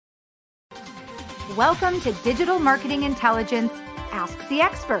Welcome to Digital Marketing Intelligence Ask the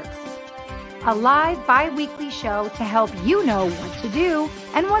Experts, a live bi-weekly show to help you know what to do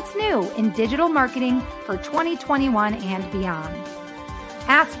and what's new in digital marketing for 2021 and beyond.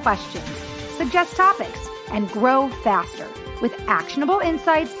 Ask questions, suggest topics, and grow faster with actionable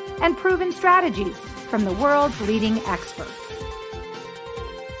insights and proven strategies from the world's leading experts.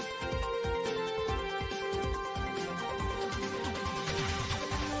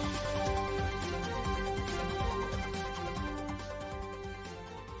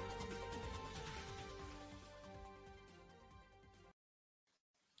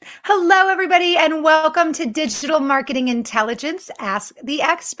 Hello, everybody, and welcome to Digital Marketing Intelligence Ask the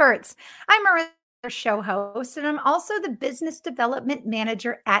Experts. I'm Marissa, show host, and I'm also the Business Development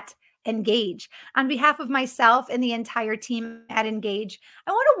Manager at Engage. On behalf of myself and the entire team at Engage,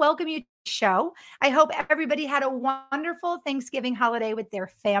 I want to welcome you to the show. I hope everybody had a wonderful Thanksgiving holiday with their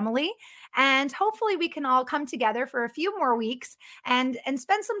family, and hopefully we can all come together for a few more weeks and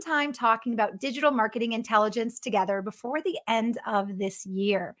spend some time talking about digital marketing intelligence together before the end of this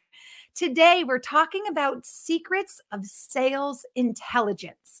year. Today, we're talking about secrets of sales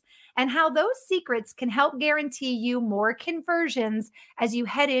intelligence and how those secrets can help guarantee you more conversions as you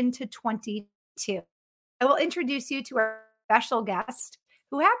head into 2022. I will introduce you to our special guest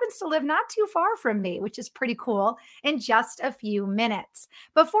who happens to live not too far from me, which is pretty cool, in just a few minutes.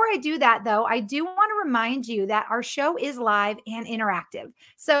 Before I do that, though, I do want to remind you that our show is live and interactive.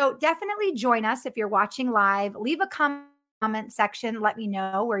 So definitely join us if you're watching live. Leave a comment section. Let me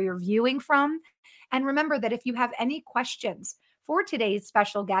know where you're viewing from. And remember that if you have any questions for today's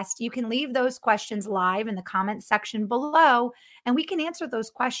special guest, you can leave those questions live in the comment section below, and we can answer those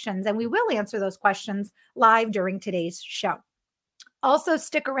questions, and we will answer those questions live during today's show. Also,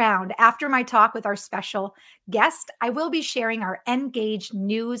 stick around. After my talk with our special guest, I will be sharing our Engage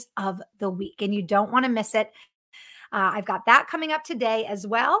News of the Week, and you don't want to miss it. I've got that coming up today as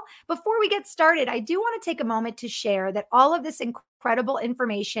well. Before we get started, I do want to take a moment to share that all of this incredible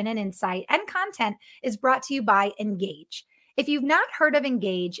information and insight and content is brought to you by Engage. If you've not heard of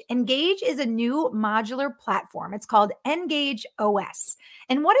Engage, Engage is a new modular platform. It's called Engage OS.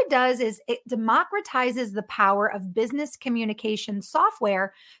 And what it does is it democratizes the power of business communication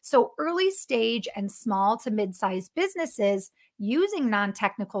software so early stage and small to mid-sized businesses using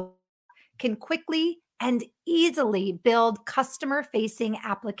non-technical can quickly and easily build customer-facing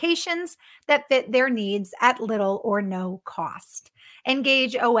applications that fit their needs at little or no cost.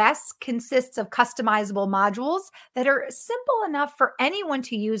 Engage OS consists of customizable modules that are simple enough for anyone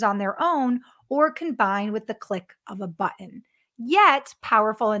to use on their own or combine with the click of a button, yet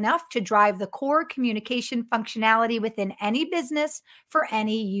powerful enough to drive the core communication functionality within any business for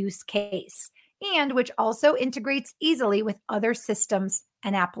any use case, and which also integrates easily with other systems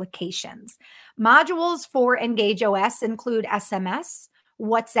and applications. Modules for Engage OS include SMS,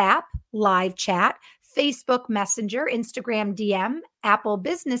 WhatsApp, live chat, Facebook Messenger, Instagram DM, Apple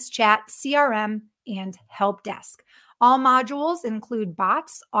Business Chat, CRM, and Help Desk. All modules include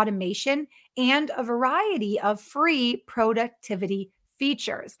bots, automation, and a variety of free productivity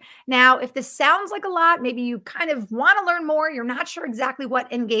features. Now, if this sounds like a lot, maybe you kind of want to learn more, you're not sure exactly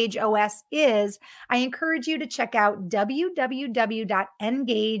what Engage OS is, I encourage you to check out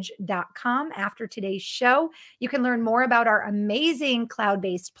www.engage.com after today's show. You can learn more about our amazing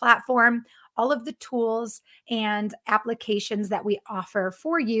cloud-based platform, all of the tools and applications that we offer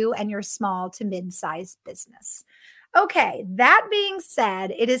for you and your small to mid-sized business. Okay, that being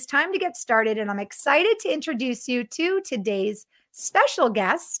said, it is time to get started, and I'm excited to introduce you to today's special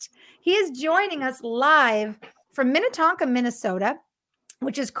guest. He is joining us live from Minnetonka, Minnesota,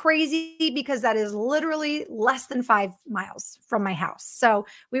 which is crazy because that is literally less than 5 miles from my house. So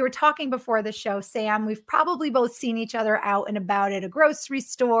we were talking before the show, Sam, we've probably both seen each other out and about at a grocery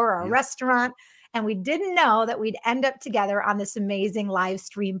store or a restaurant, and we didn't know that we'd end up together on this amazing live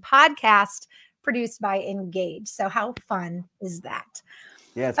stream podcast produced by Engage. So how fun is that?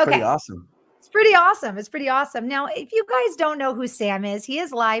 Yeah, it's pretty awesome. It's pretty awesome. It's pretty awesome. Now, if you guys don't know who Sam is, he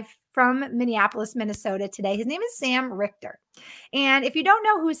is live from Minneapolis, Minnesota today. His name is Sam Richter. And if you don't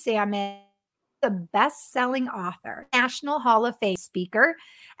know who Sam is, the best-selling author, National Hall of Fame speaker,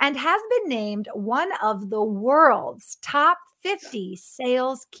 and has been named one of the world's top 50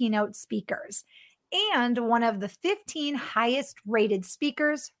 sales keynote speakers and one of the 15 highest rated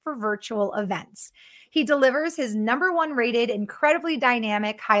speakers for virtual events. He delivers his #1 rated, incredibly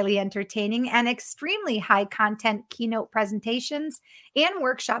dynamic, highly entertaining, and extremely high content keynote presentations and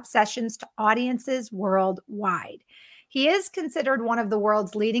workshop sessions to audiences worldwide. He is considered one of the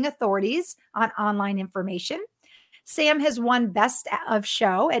world's leading authorities on online information. Sam has won Best of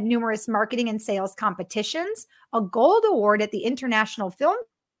Show at numerous marketing and sales competitions, a gold award at the International Film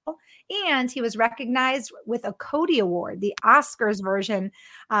Festival, and he was recognized with a Cody Award, the Oscars version,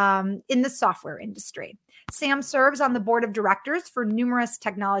 in the software industry. Sam serves on the board of directors for numerous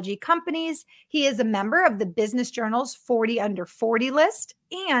technology companies. He is a member of the Business Journal's 40 Under 40 list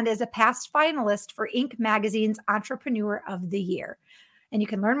and is a past finalist for Inc. Magazine's Entrepreneur of the Year. And you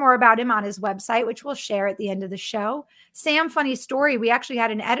can learn more about him on his website, which we'll share at the end of the show. Sam, funny story. We actually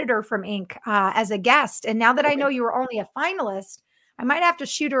had an editor from Inc. As a guest. And now that I know you were only a finalist, I might have to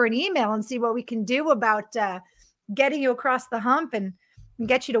shoot her an email and see what we can do about getting you across the hump and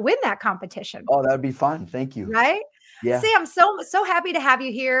get you to win that competition. Oh, that would be fun. Thank you. Right? Yeah. Sam, so happy to have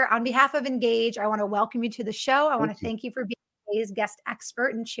you here. On behalf of Engage, I want to welcome you to the show. I want to thank you for being today's guest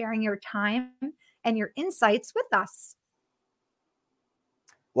expert and sharing your time and your insights with us.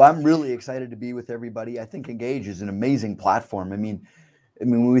 Well, I'm really excited to be with everybody. I think Engage is an amazing platform. I mean,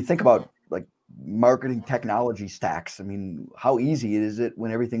 when we think about like marketing technology stacks, I mean, how easy is it when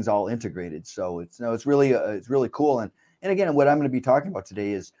everything's all integrated? So it's really cool. And again, what I'm going to be talking about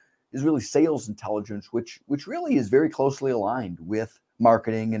today is really sales intelligence, which really is very closely aligned with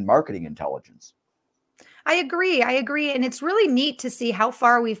marketing and marketing intelligence. I agree. And it's really neat to see how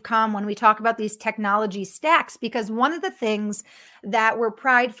far we've come when we talk about these technology stacks, because one of the things that we're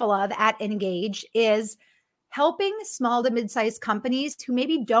prideful of at Engage is helping small to mid-sized companies who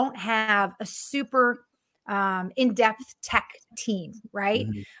maybe don't have a super in-depth tech team, right?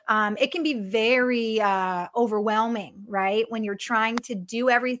 Mm-hmm. It can be very overwhelming, right? When you're trying to do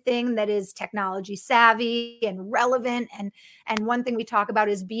everything that is technology savvy and relevant. And one thing we talk about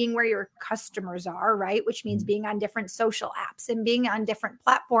is being where your customers are, right? Which means being on different social apps and being on different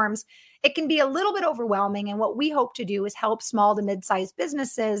platforms. It can be a little bit overwhelming. And what we hope to do is help small to mid-sized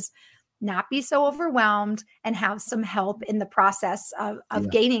businesses not be so overwhelmed and have some help in the process of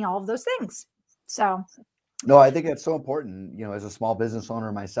gaining all of those things. So no, I think that's so important. You know, as a small business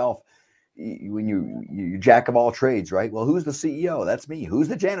owner myself, when you jack of all trades, right? Well, who's the CEO? That's me. Who's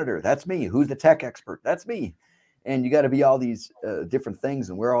the janitor? That's me. Who's the tech expert? That's me. And you got to be all these different things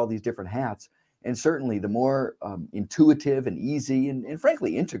and wear all these different hats. And certainly the more intuitive and easy and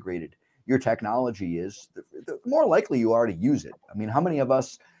frankly integrated your technology is, the more likely you are to use it. I mean, how many of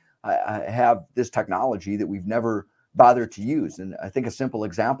us have this technology that we've never bothered to use? And I think a simple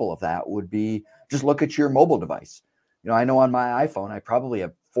example of that would be just look at your mobile device. You know, I know on my iPhone, I probably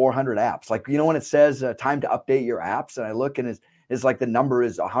have 400 apps. Like, you know, when it says time to update your apps, and I look and it's like the number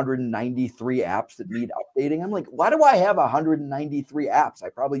is 193 apps that need updating. I'm like, why do I have 193 apps? I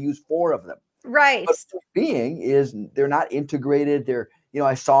probably use 4 of them. Right. But the being is they're not integrated. They're, you know,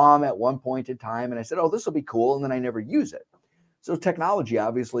 I saw them at one point in time and I said, oh, this will be cool. And then I never use it. So technology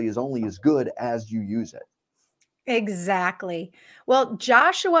obviously is only as good as you use it. Exactly. Well,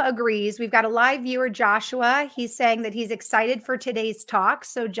 Joshua agrees. We've got a live viewer, Joshua. He's saying that he's excited for today's talk.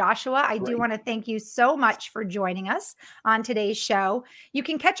 So Joshua, I do want to thank you so much for joining us on today's show. You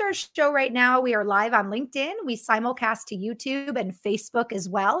can catch our show right now. We are live on LinkedIn. We simulcast to YouTube and Facebook as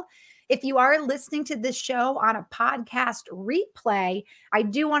well. If you are listening to this show on a podcast replay, I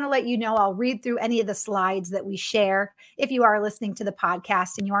do want to let you know I'll read through any of the slides that we share if you are listening to the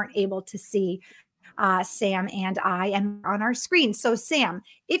podcast and you aren't able to see Sam and I and on our screen. So Sam,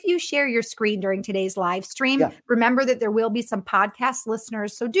 if you share your screen during today's live stream, remember that there will be some podcast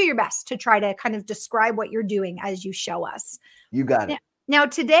listeners. So do your best to try to kind of describe what you're doing as you show us. You got it. Now,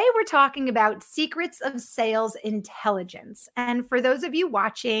 today we're talking about secrets of sales intelligence. And for those of you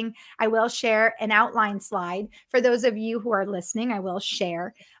watching, I will share an outline slide. For those of you who are listening, I will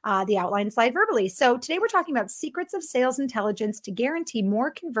share the outline slide verbally. So today we're talking about secrets of sales intelligence to guarantee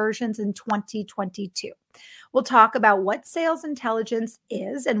more conversions in 2022. We'll talk about what sales intelligence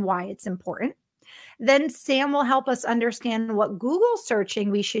is and why it's important. Then Sam will help us understand what Google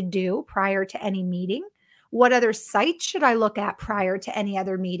searching we should do prior to any meeting. What other sites should I look at prior to any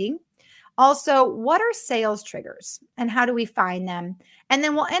other meeting? Also, what are sales triggers and how do we find them? And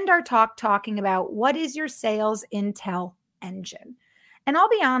then we'll end our talk talking about what is your sales intel engine. And I'll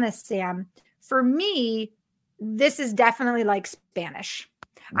be honest, Sam, for me, this is definitely like Spanish.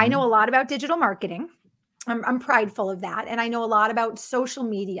 I know a lot about digital marketing. I'm prideful of that. And I know a lot about social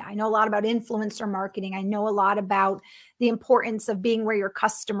media. I know a lot about influencer marketing. I know a lot about the importance of being where your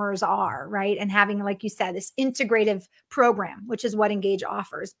customers are, right? And having, like you said, this integrative program, which is what Engage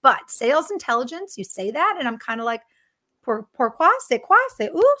offers. But sales intelligence, you say that, and I'm kind of like, pourquoi, c'est quoi, c'est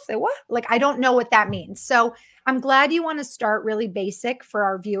où, c'est what? Like, I don't know what that means. So I'm glad you want to start really basic for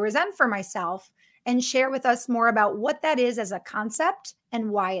our viewers and for myself and share with us more about what that is as a concept and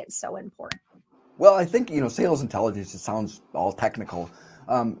why it's so important. Well, I think, sales intelligence, it sounds all technical.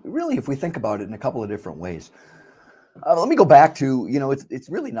 Really, if we think about it in a couple of different ways, let me go back to, it's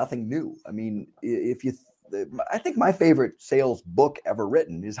really nothing new. I mean, I think my favorite sales book ever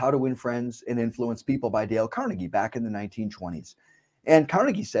written is How to Win Friends and Influence People by Dale Carnegie back in the 1920s. And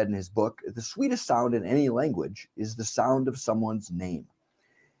Carnegie said in his book, the sweetest sound in any language is the sound of someone's name.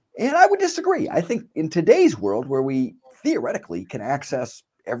 And I would disagree. I think in today's world where we theoretically can access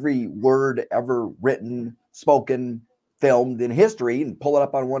every word ever written, spoken, filmed in history and pull it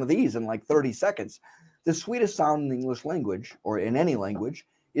up on one of these in like 30 seconds, the sweetest sound in the English language or in any language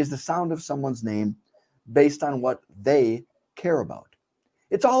is the sound of someone's name based on what they care about.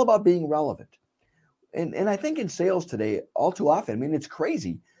 It's all about being relevant. And I think in sales today, all too often, I mean, it's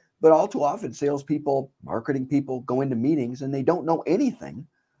crazy, but all too often salespeople, marketing people go into meetings and they don't know anything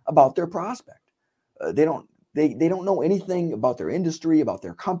about their prospect. They don't know anything about their industry, about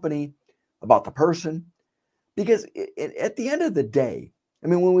their company, about the person. Because at the end of the day, I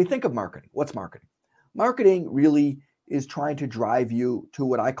mean, when we think of marketing, what's marketing? Marketing really is trying to drive you to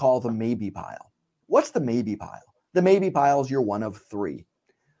what I call the maybe pile. What's the maybe pile? The maybe pile is you're one of three.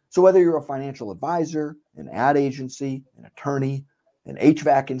 So whether you're a financial advisor, an ad agency, an attorney, an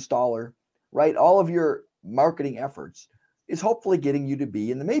HVAC installer, right? All of your marketing efforts is hopefully getting you to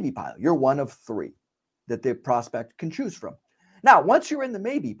be in the maybe pile. You're one of three that the prospect can choose from. Now, once you're in the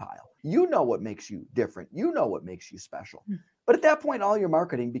maybe pile, you know what makes you different. You know what makes you special. But at that point, all your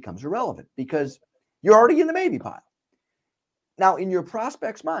marketing becomes irrelevant because you're already in the maybe pile. Now, in your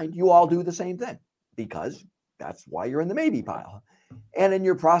prospect's mind, you all do the same thing because that's why you're in the maybe pile. And in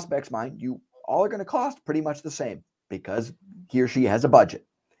your prospect's mind, you all are going to cost pretty much the same because he or she has a budget.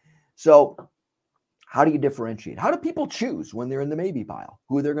 So how do you differentiate? How do people choose when they're in the maybe pile,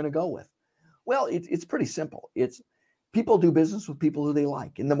 who they're going to go with? Well, it's pretty simple. It's people do business with people who they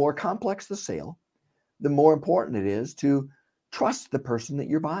like. And the more complex the sale, the more important it is to trust the person that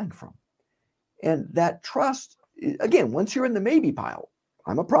you're buying from. And that trust, again, once you're in the maybe pile,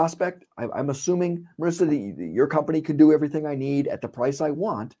 I'm a prospect. I'm assuming, Marissa, that your company can do everything I need at the price I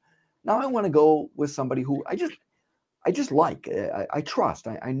want. Now I want to go with somebody who I just like. I trust.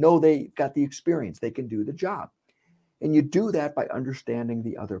 I know they've got the experience. They can do the job. And you do that by understanding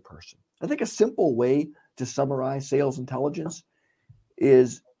the other person. I think a simple way to summarize sales intelligence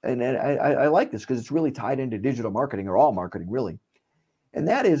is, and I like this because it's really tied into digital marketing or all marketing really. And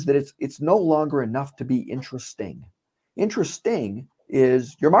that is that it's no longer enough to be interesting. Interesting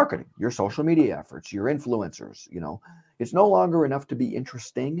is your marketing, your social media efforts, your influencers. It's no longer enough to be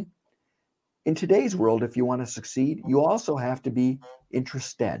interesting. In today's world, if you want to succeed, you also have to be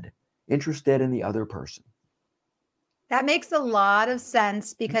interested in the other person. That makes a lot of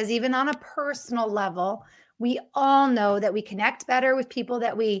sense because even on a personal level, we all know that we connect better with people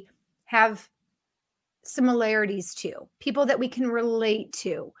that we have similarities to, people that we can relate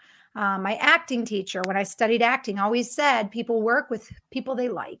to. My acting teacher, when I studied acting, always said people work with people they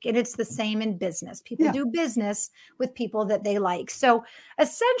like. And it's the same in business. People do business with people that they like. So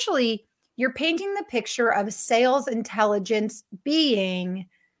essentially, you're painting the picture of sales intelligence being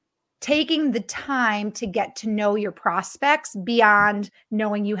taking the time to get to know your prospects beyond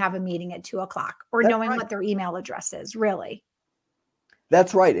knowing you have a meeting at 2:00 or knowing what their email address is, really.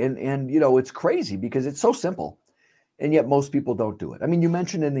 That's right. And it's crazy because it's so simple. And yet most people don't do it. I mean, you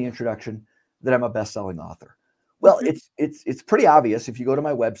mentioned in the introduction that I'm a best-selling author. Well, it's pretty obvious. If you go to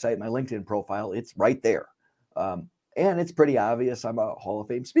my website, my LinkedIn profile, it's right there. And it's pretty obvious I'm a Hall of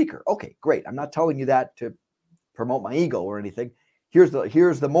Fame speaker. Okay, great. I'm not telling you that to promote my ego or anything. Here's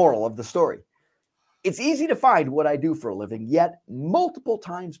the moral of the story. It's easy to find what I do for a living, yet multiple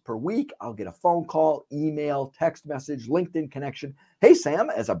times per week, I'll get a phone call, email, text message, LinkedIn connection. Hey, Sam,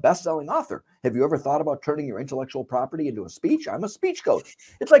 as a best-selling author, have you ever thought about turning your intellectual property into a speech? I'm a speech coach.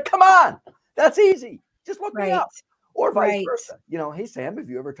 It's like, come on, that's easy. Just look me up. Or vice versa. Hey, Sam, have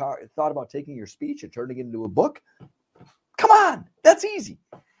you ever thought about taking your speech and turning it into a book? Come on, that's easy.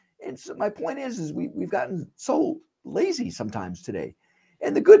 And so my point is we've gotten so lazy sometimes today.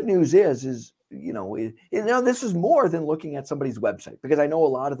 And the good news is this is more than looking at somebody's website, because I know a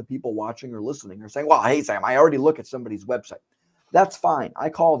lot of the people watching or listening are saying, well, hey, Sam, I already look at somebody's website. That's fine. I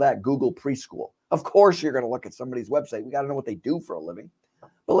call that Google preschool. Of course, you're going to look at somebody's website. We got to know what they do for a living.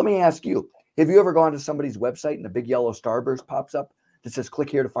 But let me ask you, have you ever gone to somebody's website and a big yellow starburst pops up that says,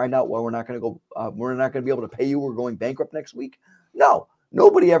 click here to find out why we're not going to be able to pay you. We're going bankrupt next week. No,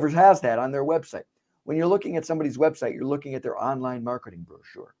 nobody ever has that on their website. When you're looking at somebody's website, you're looking at their online marketing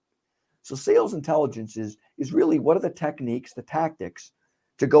brochure. So sales intelligence is really what are the techniques, the tactics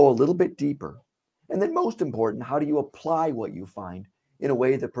to go a little bit deeper. And then most important, how do you apply what you find in a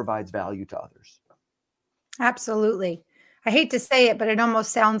way that provides value to others? Absolutely. I hate to say it, but it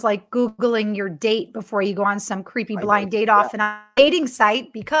almost sounds like Googling your date before you go on some creepy I know. blind date Yeah, off in a dating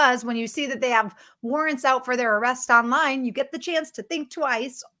site, because when you see that they have warrants out for their arrest online, you get the chance to think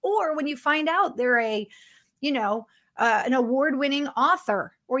twice. Or when you find out they're you know, an award-winning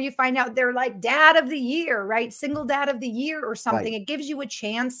author, or you find out they're like dad of the year, right? Single dad of the year or something. right. It gives you a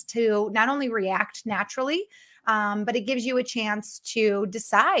chance to not only react naturally, but it gives you a chance to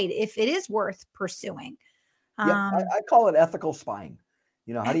decide if it is worth pursuing. Yep. Um, I call it ethical spying.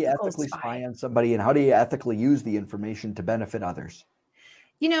 How do you Ethical ethically spy spying. on somebody, and how do you ethically use the information to benefit others?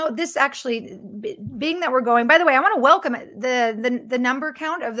 This actually, being that we're going, by the way, I want to welcome it. The number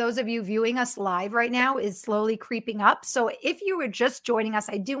count of those of you viewing us live right now is slowly creeping up. So if you were just joining us,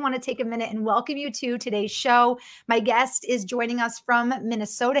 I do want to take a minute and welcome you to today's show. My guest is joining us from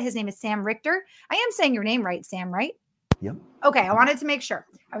Minnesota. His name is Sam Richter. I am saying your name right, Sam, right? Yep. Okay, I wanted to make sure.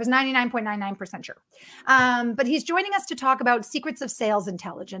 I was 99.99% sure. But he's joining us to talk about secrets of sales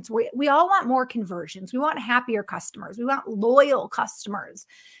intelligence. We all want more conversions. We want happier customers. We want loyal customers.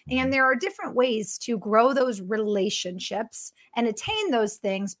 And there are different ways to grow those relationships and attain those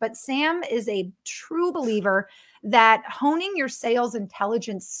things. But Sam is a true believer that honing your sales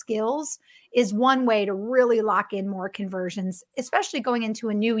intelligence skills is one way to really lock in more conversions, especially going into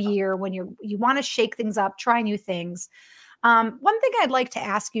a new year when you want to shake things up, try new things. One thing I'd like to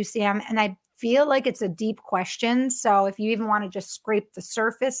ask you, Sam, and I feel like it's a deep question. So if you even want to just scrape the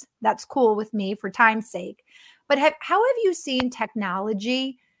surface, that's cool with me for time's sake. But how have you seen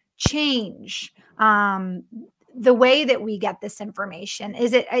technology change the way that we get this information?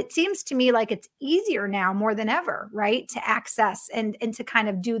 It seems to me like it's easier now more than ever, right? To access and to kind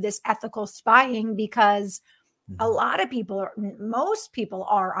of do this ethical spying, because a lot of most people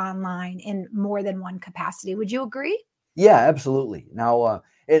are online in more than one capacity. Would you agree? Yeah, absolutely. Now,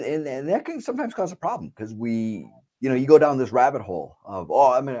 and that can sometimes cause a problem because you go down this rabbit hole of,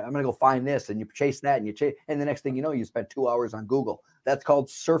 oh, I'm gonna go find this, and you chase that, and and the next thing you know, you spend 2 hours on Google. That's called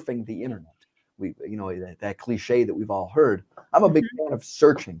surfing the internet. That cliche that we've all heard. I'm a big fan of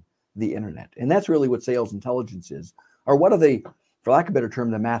searching the internet, and that's really what sales intelligence is. Or what are they, for lack of a better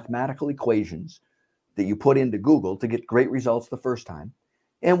term, the mathematical equations that you put into Google to get great results the first time?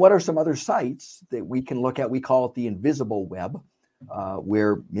 And what are some other sites that we can look at? We call it the invisible web,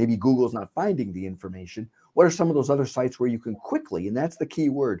 where maybe Google's not finding the information. What are some of those other sites where you can quickly, and that's the key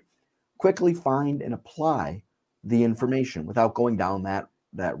word, quickly find and apply the information without going down that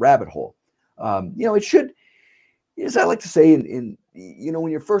rabbit hole? It should, as I like to say,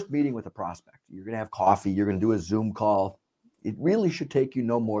 when you're first meeting with a prospect, you're going to have coffee, you're going to do a Zoom call. It really should take you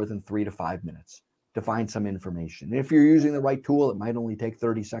no more than 3 to 5 minutes to find some information. And if you're using the right tool, it might only take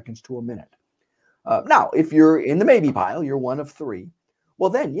 30 seconds to a minute. Now, if you're in the maybe pile, you're one of 3. Well,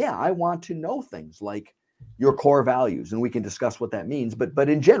 then, yeah, I want to know things like your core values, and we can discuss what that means. But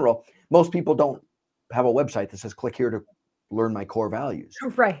in general, most people don't have a website that says, click here to learn my core values.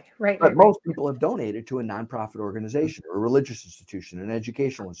 Right. But most people have donated to a nonprofit organization or a religious institution, an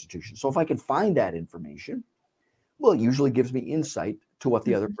educational institution. So if I can find that information, well, it usually gives me insight to what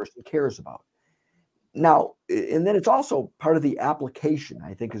the other person cares about. Now, and then it's also part of the application,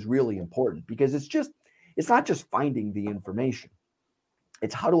 I think, is really important, because it's not just finding the information.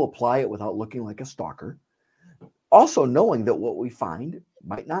 It's how to apply it without looking like a stalker. Also knowing that what we find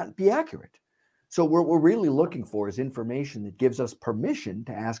might not be accurate. So what we're really looking for is information that gives us permission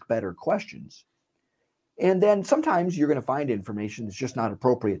to ask better questions. And then sometimes you're going to find information that's just not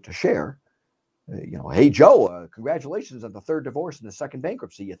appropriate to share. Hey, Joe, congratulations on the 3rd divorce and the 2nd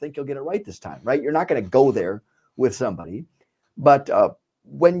bankruptcy. You think you'll get it right this time, right? You're not going to go there with somebody. But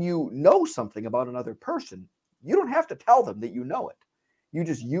when you know something about another person, you don't have to tell them that you know it. You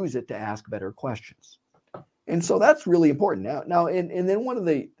just use it to ask better questions. And so that's really important. Now, and then one of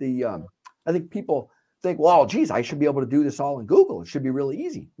the I think people think, well, geez, I should be able to do this all in Google. It should be really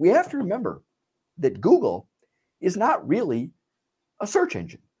easy. We have to remember that Google is not really a search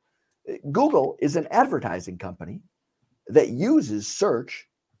engine. Google is an advertising company that uses search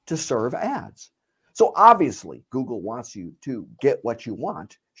to serve ads. So obviously, Google wants you to get what you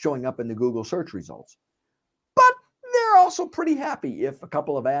want showing up in the Google search results. But they're also pretty happy if a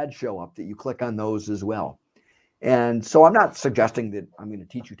couple of ads show up that you click on those as well. And so I'm not suggesting that I'm going to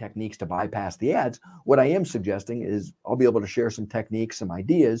teach you techniques to bypass the ads. What I am suggesting is I'll be able to share some techniques, some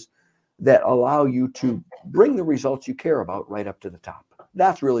ideas that allow you to bring the results you care about right up to the top.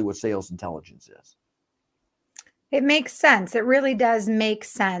 That's really what sales intelligence is. It makes sense. It really does make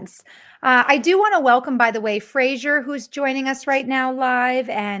sense. I do want to welcome, by the way, Frazier, who's joining us right now live.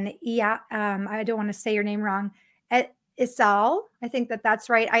 And I don't want to say your name wrong. Isal. I think that's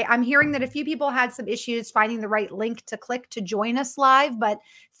right. I'm hearing that a few people had some issues finding the right link to click to join us live, but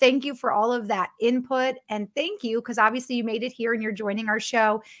thank you for all of that input. And thank you, because obviously you made it here and you're joining our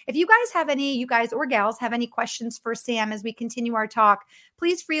show. If you guys or gals have any questions for Sam as we continue our talk,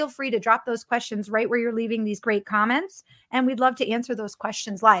 please feel free to drop those questions right where you're leaving these great comments. And we'd love to answer those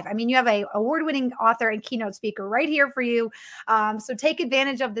questions live. I mean, you have a award-winning author and keynote speaker right here for you. So take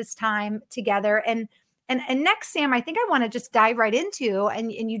advantage of this time together. And next, Sam, I think I want to just dive right into,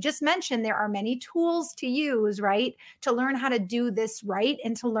 and you just mentioned there are many tools to use, right, to learn how to do this right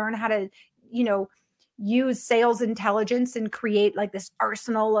and to learn how to, use sales intelligence and create like this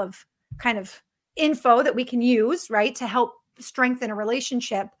arsenal of kind of info that we can use, right, to help strengthen a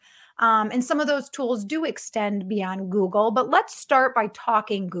relationship. And some of those tools do extend beyond Google, but let's start by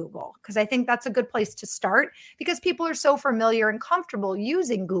talking Google, because I think that's a good place to start because people are so familiar and comfortable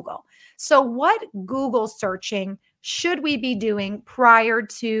using Google. So what Google searching should we be doing prior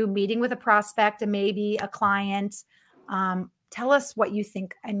to meeting with a prospect and maybe a client? Tell us what you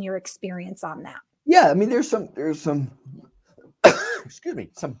think and your experience on that. Yeah, I mean, there's some excuse me,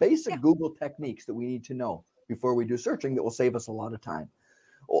 some basic Google techniques that we need to know before we do searching that will save us a lot of time.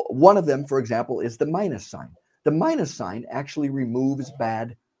 One of them, for example, is the minus sign. The minus sign actually removes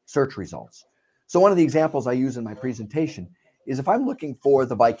bad search results. So one of the examples I use in my presentation is if I'm looking for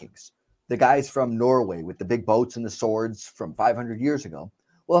the Vikings, the guys from Norway with the big boats and the swords from 500 years ago.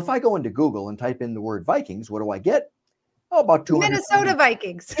 Well, if I go into Google and type in the word Vikings, what do I get? Oh, about 200. Minnesota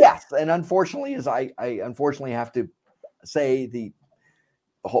Vikings. Yes, and unfortunately, as I unfortunately have to say, the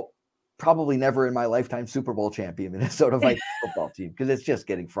whole probably never in my lifetime Super Bowl champion Minnesota Vikings football team, because it's just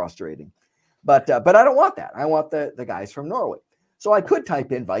getting frustrating. But I don't want that. I want the guys from Norway. So I could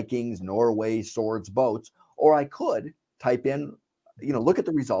type in Vikings, Norway, swords, boats, or I could type in, look at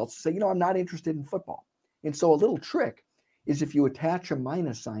the results, say, I'm not interested in football. And so a little trick is if you attach a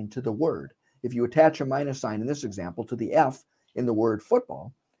minus sign to the word, if you attach a minus sign in this example to the F in the word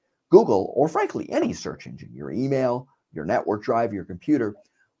football, Google, or frankly, any search engine, your email, your network drive, your computer,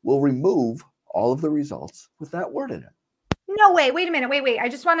 will remove all of the results with that word in it. No way. Wait a minute. Wait. I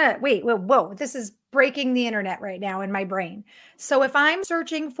just want to wait. Whoa. This is breaking the internet right now in my brain. So if I'm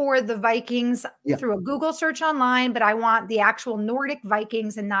searching for the Vikings through a Google search online, but I want the actual Nordic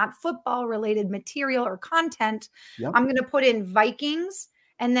Vikings and not football related material or content, I'm going to put in Vikings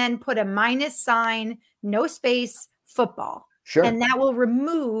and then put a minus sign, no space, football. Sure. And that will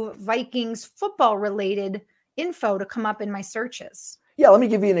remove Vikings football related info to come up in my searches. Yeah, let me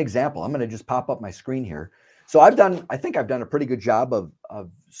give you an example. I'm going to just pop up my screen here. So I think I've done a pretty good job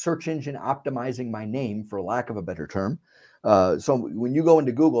of search engine optimizing my name, for lack of a better term. So when you go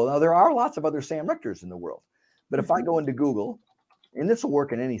into Google, now there are lots of other Sam Richters in the world, but if I go into Google, and this will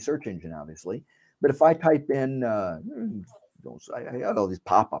work in any search engine, obviously, but if I type in, I got all these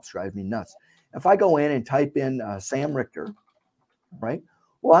pop-ups drive me nuts. If I go in and type in Sam Richter, right?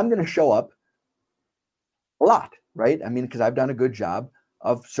 Well, I'm going to show up a lot, right? I mean, because I've done a good job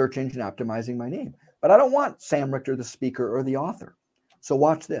of search engine optimizing my name. But I don't want Sam Richter, the speaker or the author. So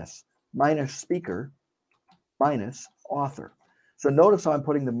watch this. Minus speaker, minus author. So notice how I'm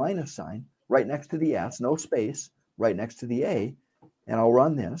putting the minus sign right next to the S, no space, right next to the A. And I'll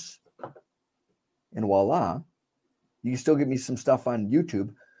run this. And voila. You can still get me some stuff on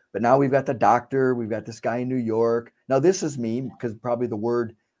YouTube. But now we've got the doctor. We've got this guy in New York. Now this is me, because probably the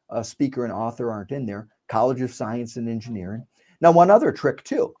word speaker and author aren't in there. College of Science and Engineering. Now, one other trick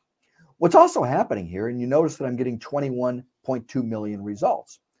too. What's also happening here, and you notice that I'm getting 21.2 million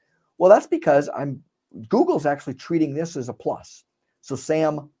results. Well, that's because Google's actually treating this as a plus. So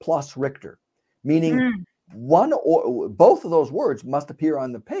Sam plus Richter, meaning one or both of those words must appear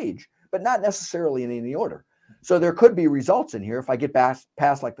on the page, but not necessarily in any order. So there could be results in here. If I get past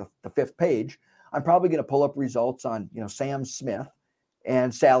like the fifth page, I'm probably going to pull up results on, Sam Smith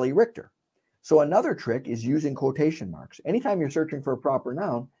and Sally Richter. So another trick is using quotation marks. Anytime you're searching for a proper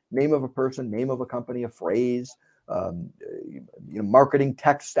noun, name of a person, name of a company, a phrase, marketing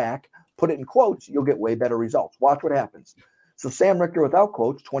tech stack, put it in quotes, you'll get way better results. Watch what happens. So Sam Richter without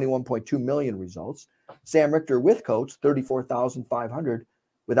quotes, 21.2 million results. Sam Richter with quotes, 34,500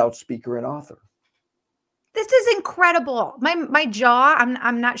 without speaker and author. This is incredible. My jaw,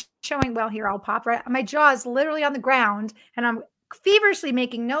 I'm not showing well here. I'll pop right. My jaw is literally on the ground and I'm feverishly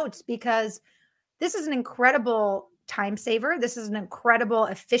making notes because this is an incredible time saver. This is an incredible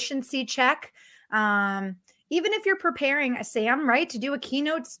efficiency check. Even if you're preparing a Sam, right, to do a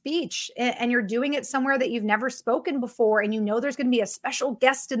keynote speech and you're doing it somewhere that you've never spoken before and you know there's going to be a special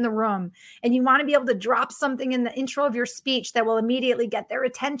guest in the room and you want to be able to drop something in the intro of your speech that will immediately get their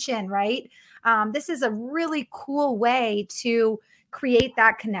attention, right? This is a really cool way to create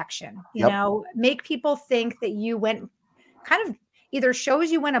that connection, Yep. make people think that you went kind of either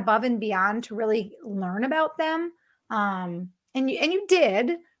shows you went above and beyond to really learn about them. And you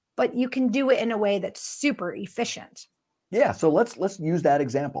did, but you can do it in a way that's super efficient. Yeah. So let's use that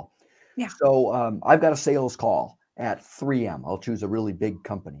example. Yeah. So I've got a sales call at 3M. I'll choose a really big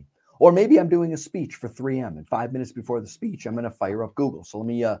company. Or maybe I'm doing a speech for 3M, and 5 minutes before the speech, I'm going to fire up Google. So let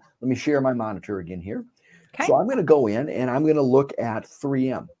me share my monitor again here. Okay. So I'm going to go in and I'm going to look at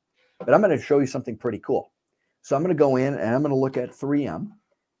 3M, but I'm going to show you something pretty cool. So I'm going to go in and I'm going to look at 3M,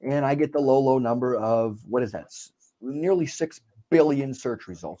 and I get the low number of, what is that? Nearly 6 billion search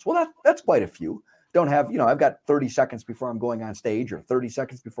results. Well, that's quite a few. Don't have, I've got 30 seconds before I'm going on stage or 30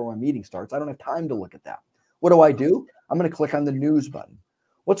 seconds before my meeting starts. I don't have time to look at that. What do? I'm going to click on the news button.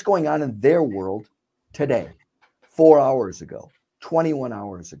 What's going on in their world today, 4 hours ago, 21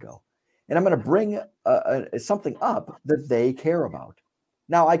 hours ago? And I'm going to bring something up that they care about.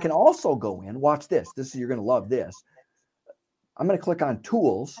 Now, I can also go in, watch this. You're going to love this. I'm going to click on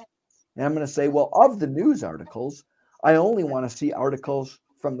tools, and I'm going to say, well, of the news articles, I only want to see articles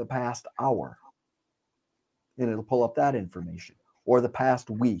from the past hour. And it'll pull up that information, or the past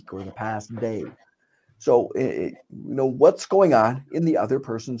week, or the past day. So, what's going on in the other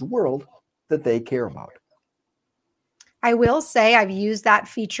person's world that they care about. I will say I've used that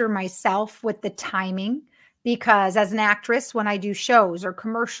feature myself with the timing, because as an actress, when I do shows or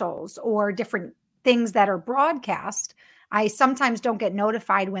commercials or different things that are broadcast, I sometimes don't get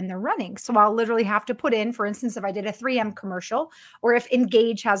notified when they're running. So I'll literally have to put in, for instance, if I did a 3M commercial, or if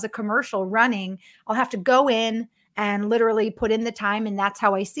Engage has a commercial running, I'll have to go in and literally put in the time. And that's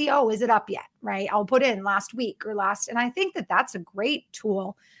how I see, oh, is it up yet? Right. I'll put in last week or last. And I think that that's a great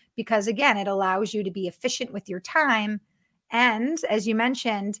tool because, again, it allows you to be efficient with your time. And as you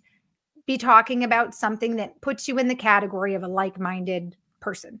mentioned, be talking about something that puts you in the category of a like-minded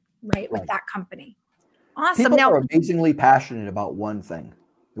person, right? With that company. Awesome. People are amazingly passionate about one thing.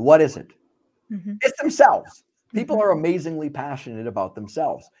 What is it? Mm-hmm. It's themselves. People are amazingly passionate about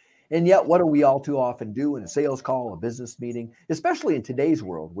themselves. And yet, what do we all too often do in a sales call, a business meeting, especially in today's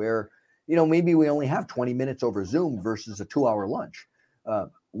world where, maybe we only have 20 minutes over Zoom versus a 2-hour lunch.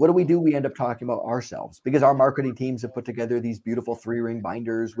 What do? We end up talking about ourselves because our marketing teams have put together these beautiful 3-ring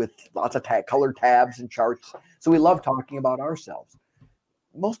binders with lots of colored tabs and charts. So we love talking about ourselves.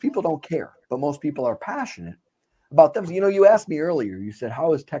 Most people don't care, but most people are passionate about them. You asked me earlier, you said,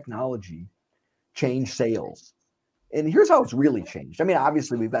 how has technology changed sales? And here's how it's really changed. I mean,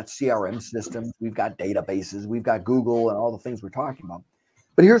 obviously, we've got CRM systems, we've got databases, we've got Google and all the things we're talking about.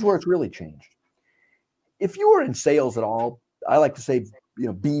 But here's where it's really changed. If you were in sales at all, I like to say,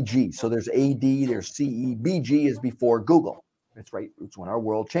 BG. So there's AD, there's CE. BG is before Google. That's right. It's when our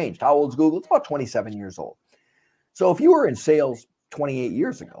world changed. How old is Google? It's about 27 years old. So if you were in sales 28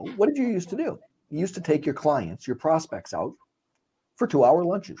 years ago, what did you used to do? You used to take your clients, your prospects out for 2-hour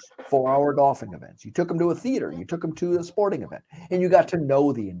lunches, 4-hour golfing events. You took them to a theater. You took them to a sporting event, and you got to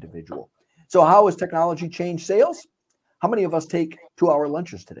know the individual. So how has technology changed sales? How many of us take 2-hour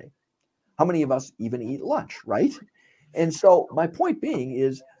lunches today? How many of us even eat lunch, right? And so my point being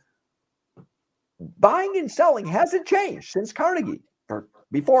is buying and selling hasn't changed since Carnegie or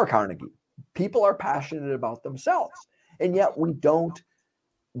before Carnegie. People are passionate about themselves, and yet we don't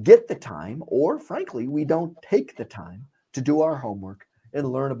get the time, or frankly, we don't take the time to do our homework and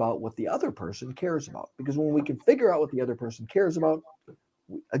learn about what the other person cares about. Because when we can figure out what the other person cares about,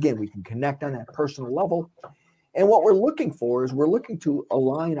 again, we can connect on that personal level. And what we're looking for is we're looking to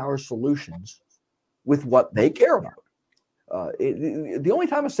align our solutions with what they care about. The only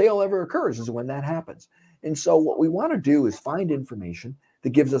time a sale ever occurs is when that happens. And so what we want to do is find information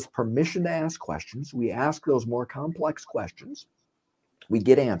that gives us permission to ask questions. We ask those more complex questions. We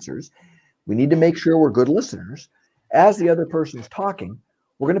get answers. We need to make sure we're good listeners. As the other person's talking,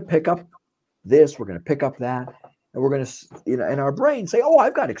 we're going to pick up this, we're going to pick up that, and we're going to, in our brain say, oh,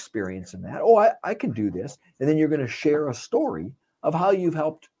 I've got experience in that. Oh, I can do this. And then you're going to share a story of how you've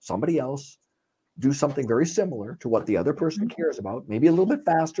helped somebody else do something very similar to what the other person cares about, maybe a little bit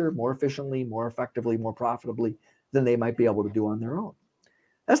faster, more efficiently, more effectively, more profitably than they might be able to do on their own.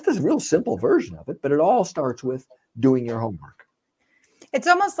 That's the real simple version of it, but it all starts with doing your homework. It's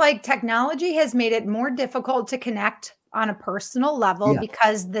almost like technology has made it more difficult to connect on a personal level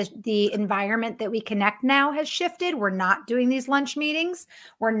because the environment that we connect now has shifted. We're not doing these lunch meetings.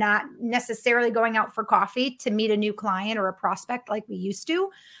 We're not necessarily going out for coffee to meet a new client or a prospect like we used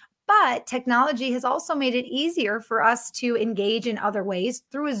to. But technology has also made it easier for us to engage in other ways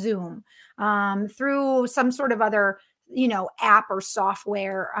through a Zoom, through some sort of other app or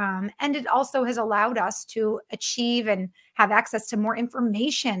software. And it also has allowed us to achieve and have access to more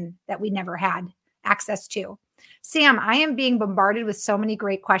information that we never had access to. Sam, I am being bombarded with so many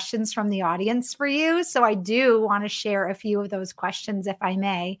great questions from the audience for you. So I do want to share a few of those questions, if I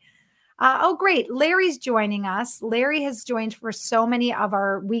may. Oh, great. Larry's joining us. Larry has joined for so many of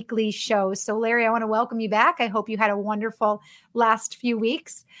our weekly shows. So Larry, I want to welcome you back. I hope you had a wonderful last few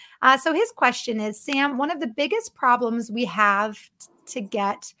weeks. So his question is, Sam, one of the biggest problems we have to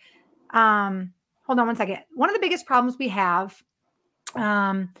get, hold on one second. One of the biggest problems we have,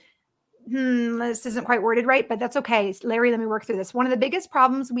 this isn't quite worded right, but that's okay. Larry, let me work through this. One of the biggest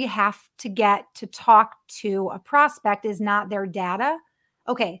problems we have to get to talk to a prospect is not their data.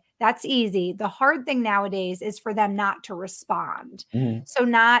 Okay, that's easy. The hard thing nowadays is for them not to respond. Mhm. So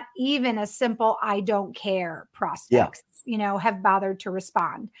not even a simple I don't care prospects, have bothered to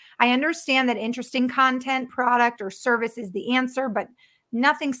respond. I understand that interesting content, product, or service is the answer, but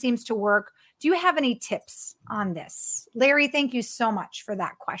nothing seems to work. Do you have any tips on this? Larry, thank you so much for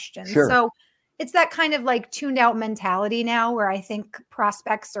that question. Sure. So it's that kind of like tuned out mentality now where I think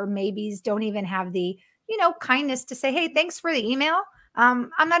prospects or maybes don't even have the, kindness to say, hey, thanks for the email.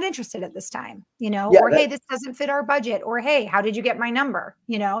 I'm not interested at this time, or hey, this doesn't fit our budget, or hey, how did you get my number?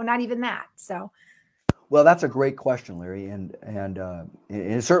 Not even that. So, well, that's a great question, Larry, and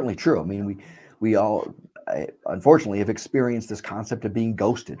it's certainly true. I mean, we all unfortunately have experienced this concept of being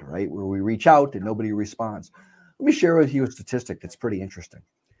ghosted, right? Where we reach out and nobody responds. Let me share with you a statistic that's pretty interesting.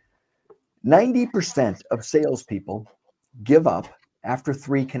 90% of salespeople give up after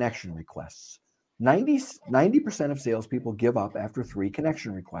 3 connection requests. 90% of salespeople give up after 3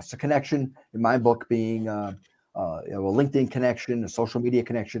 connection requests. A connection, in my book, being a LinkedIn connection, a social media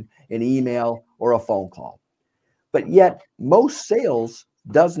connection, an email, or a phone call. But yet, most sales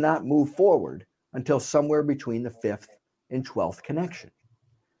does not move forward until somewhere between the 5th and 12th connection.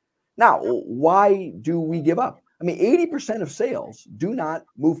 Now, why do we give up? I mean, 80% of sales do not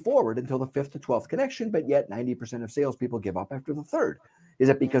move forward until the 5th to 12th connection, but yet 90% of salespeople give up after the 3rd. Is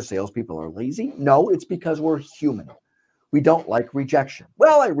it because salespeople are lazy? No, it's because we're human. We don't like rejection.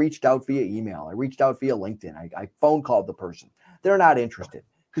 Well, I reached out via email. I reached out via LinkedIn. I phone called the person. They're not interested.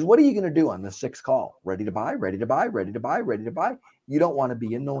 Because what are you going to do on the 6th call? Ready to buy, ready to buy, ready to buy, ready to buy? You don't want to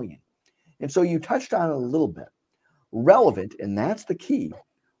be annoying. And so you touched on it a little bit. Relevant, and that's the key,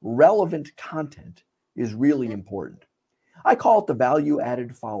 relevant content is really important. I call it the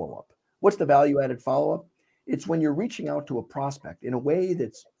value-added follow-up. What's the value-added follow-up? It's when you're reaching out to a prospect in a way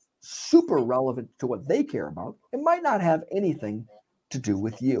that's super relevant to what they care about. It might not have anything to do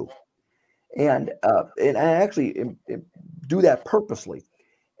with you. And I actually do that purposely.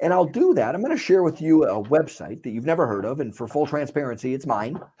 And I'll do that. I'm going to share with you a website that you've never heard of. And for full transparency, it's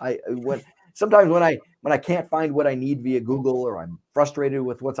mine. Sometimes when I can't find what I need via Google, or I'm frustrated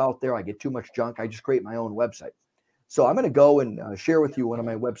with what's out there, I get too much junk, I just create my own website. So I'm going to go and share with you one of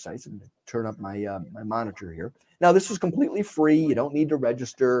my websites and turn up my my monitor here. Now, this is completely free. You don't need to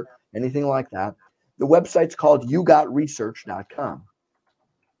register, anything like that. The website's called YouGotResearch.com.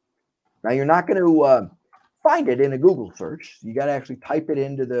 Now, you're not going to find it in a Google search. You got to actually type it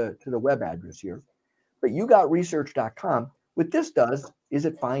into the web address here. But YouGotResearch.com, what this does is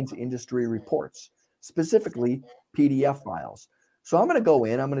it finds industry reports, specifically PDF files. So I'm going to go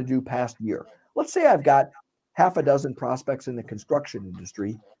in, I'm going to do past year. Let's say I've got half a dozen prospects in the construction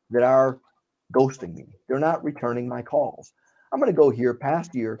industry that are ghosting me. They're not returning my calls. I'm going to go here,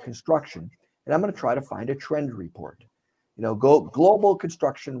 past year, construction, and I'm going to try to find a trend report. Go global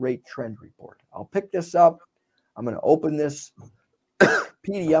construction rate trend report. I'll pick this up. I'm going to open this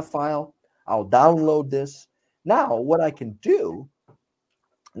PDF file. I'll download this. Now, what I can do,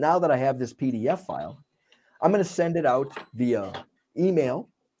 now that I have this PDF file, I'm going to send it out via email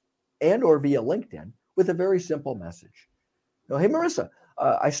and or via LinkedIn with a very simple message. Hey, Marissa,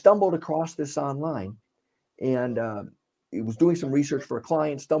 I stumbled across this online, and it was doing some research for a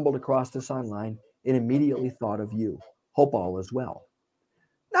client, stumbled across this online, and immediately thought of you. Hope all is well.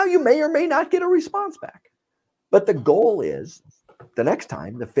 Now, you may or may not get a response back, but the goal is the next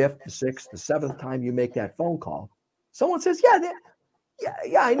time, the 5th, the 6th, the 7th time you make that phone call, someone says, yeah,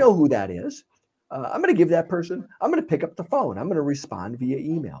 I know who that is. I'm going to give that person, I'm going to pick up the phone. I'm going to respond via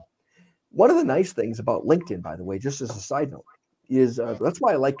email. One of the nice things about LinkedIn, by the way, just as a side note, is that's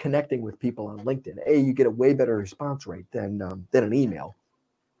why I like connecting with people on LinkedIn. You get a way better response rate than an email.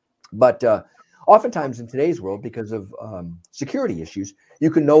 But oftentimes in today's world, because of security issues,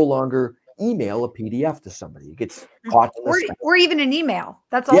 you can no longer email a PDF to somebody. It gets caught in the spam. Or even an email.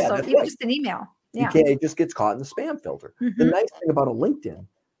 That's also even just an email. Yeah. It just gets caught in the spam filter. The nice thing about a LinkedIn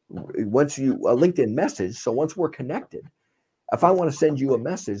once you a LinkedIn message. So once we're connected, if I want to send you a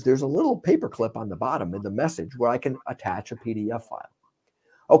message, there's a little paper clip on the bottom in the message where I can attach a PDF file.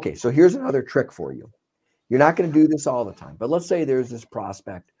 Okay, so here's another trick for you. You're not going to do this all the time, but let's say there's this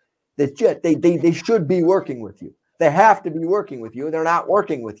prospect that they should be working with you. They have to be working with you. They're not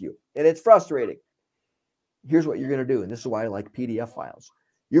working with you, and it's frustrating. Here's what you're going to do, and this is why I like PDF files.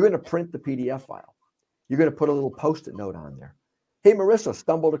 You're going to print the PDF file. You're going to put a little Post-it note on there. Hey, Marissa,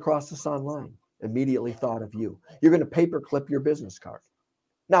 stumbled across this online. Immediately thought of you. You're going to paper clip your business card.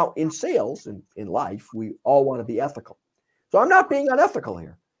 Now, in sales and in life, we all want to be ethical. So I'm not being unethical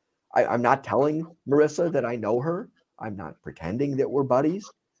here. I'm not telling Marissa that I know her. I'm not pretending that we're buddies.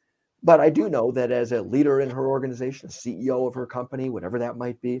 But I do know that as a leader in her organization, a CEO of her company, whatever that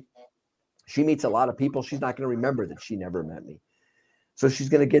might be, she meets a lot of people. She's not going to remember that she never met me. So she's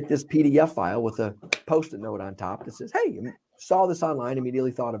going to get this PDF file with a Post-it note on top that says, hey, saw this online,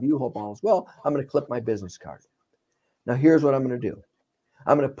 immediately thought of you, hope all is well. I'm going to clip my business card. Now, here's what I'm going to do.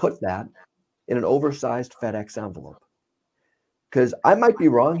 I'm going to put that in an oversized FedEx envelope. Because I might be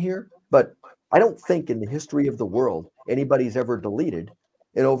wrong here, but I don't think in the history of the world anybody's ever deleted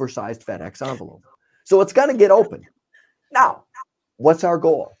an oversized FedEx envelope. So it's going to get opened. Now, what's our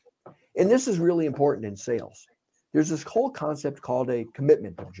goal? And this is really important in sales. There's this whole concept called a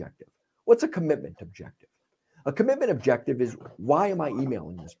commitment objective. What's a commitment objective? A commitment objective is, why am I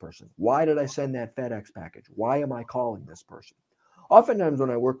emailing this person? Why did I send that FedEx package? Why am I calling this person? Oftentimes when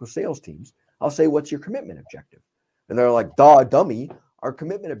I work with sales teams, I'll say, what's your commitment objective? And they're like, duh, dummy, our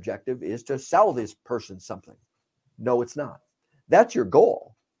commitment objective is to sell this person something. No, it's not. That's your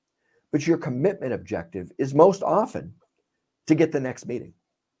goal. But your commitment objective is most often to get the next meeting.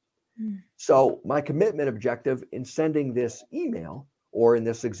 So my commitment objective in sending this email, or in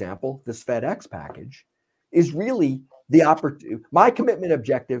this example, this FedEx package, is really the opportunity. My commitment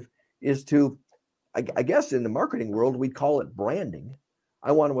objective is to, I guess in the marketing world, we'd call it branding.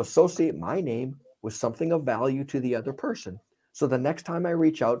 I want to associate my name with something of value to the other person. So the next time I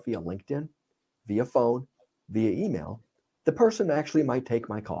reach out via LinkedIn, via phone, via email, the person actually might take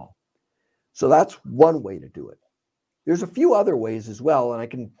my call. So that's one way to do it. There's a few other ways as well, and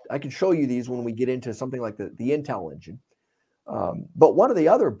I can show you these when we get into something like the Intel engine. But one of the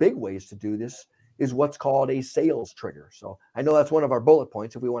other big ways to do this is what's called a sales trigger. So I know that's one of our bullet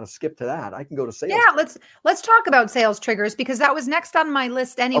points. If we want to skip to that, I can go to sales. Yeah, let's talk about sales triggers, because that was next on my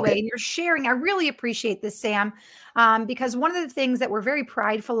list anyway. Okay. And you're sharing. I really appreciate this, Sam, because one of the things that we're very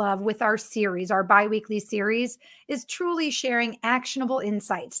prideful of with our series, our biweekly series, is truly sharing actionable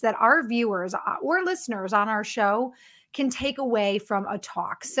insights that our viewers or listeners on our show can take away from a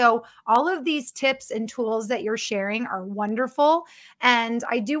talk. So all of these tips and tools that you're sharing are wonderful. And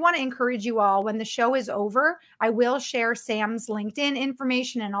I do want to encourage you all, when the show is over, I will share Sam's LinkedIn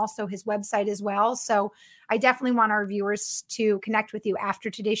information and also his website as well. So I definitely want our viewers to connect with you after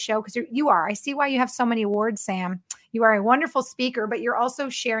today's show, because I see why you have so many awards, Sam. You are a wonderful speaker, but you're also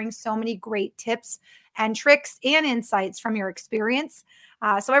sharing so many great tips and tricks and insights from your experience.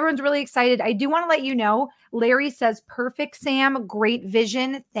 So everyone's really excited. I do want to let you know, Larry says, perfect, Sam, great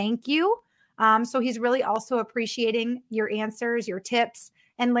vision. Thank you. So he's really also appreciating your answers, your tips.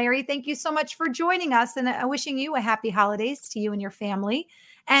 And Larry, thank you so much for joining us, and wishing you a happy holidays to you and your family.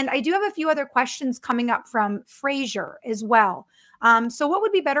 And I do have a few other questions coming up from Frazier as well. So what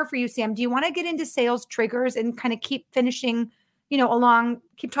would be better for you, Sam? Do you want to get into sales triggers and kind of keep finishing,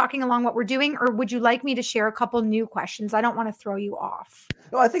 keep talking along what we're doing? Or would you like me to share a couple new questions? I don't want to throw you off.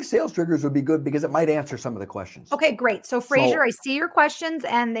 No, I think sales triggers would be good because it might answer some of the questions. Okay, great. So Frazier, I see your questions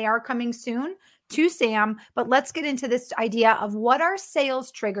and they are coming soon to Sam, but let's get into this idea of what are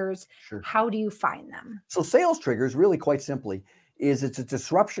sales triggers? Sure. How do you find them? So sales triggers, really quite simply, is it's a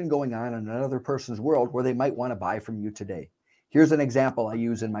disruption going on in another person's world where they might want to buy from you today. Here's an example I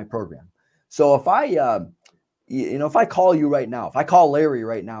use in my program. So if I call you right now, if I call Larry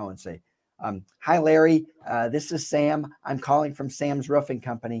right now and say, hi, Larry, this is Sam. I'm calling from Sam's Roofing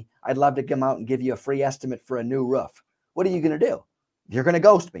Company. I'd love to come out and give you a free estimate for a new roof. What are you going to do? You're going to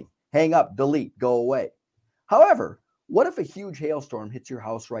ghost me, hang up, delete, go away. However, what if a huge hailstorm hits your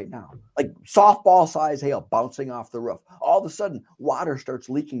house right now? Like softball size hail bouncing off the roof. All of a sudden, water starts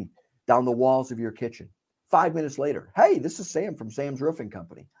leaking down the walls of your kitchen. 5 minutes later, hey, this is Sam from Sam's Roofing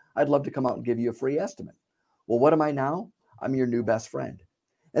Company. I'd love to come out and give you a free estimate. Well, what am I now? I'm your new best friend.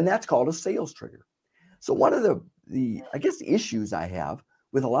 And that's called a sales trigger. So one of the issues I have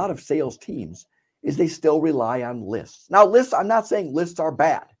with a lot of sales teams is they still rely on lists. Now, lists, I'm not saying lists are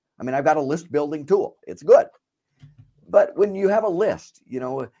bad. I mean, I've got a list building tool. It's good. But when you have a list,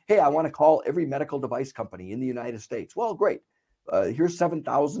 hey, I want to call every medical device company in the United States. Well, great. Here's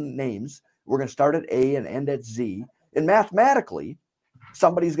 7,000 names. We're going to start at A and end at Z. And mathematically,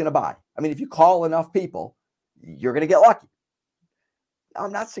 somebody's going to buy. I mean, if you call enough people, you're going to get lucky.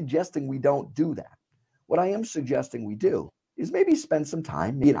 I'm not suggesting we don't do that. What I am suggesting we do is maybe spend some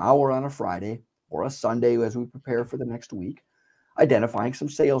time, maybe an hour on a Friday or a Sunday as we prepare for the next week, identifying some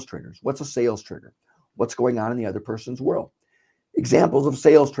sales triggers. What's a sales trigger? What's going on in the other person's world? Examples of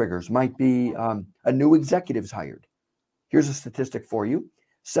sales triggers might be a new executive's hired. Here's a statistic for you.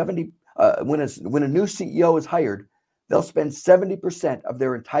 When a new CEO is hired, they'll spend 70% of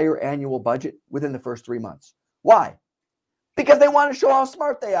their entire annual budget within the first 3 months. Why? Because they want to show how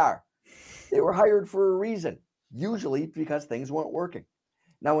smart they are. They were hired for a reason, usually because things weren't working.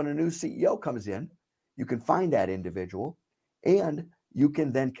 Now, when a new CEO comes in, you can find that individual and you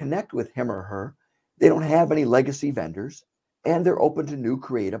can then connect with him or her. They don't have any legacy vendors and they're open to new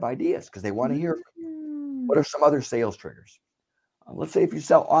creative ideas because they want to hear. What are some other sales triggers? Let's say if you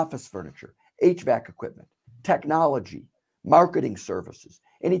sell office furniture, HVAC equipment, technology, marketing services,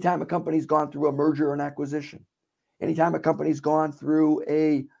 anytime a company's gone through a merger or an acquisition, anytime a company's gone through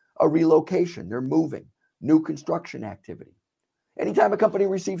a relocation, they're moving, new construction activity, anytime a company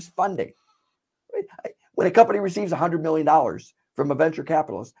receives funding, right? When a company receives $100 million from a venture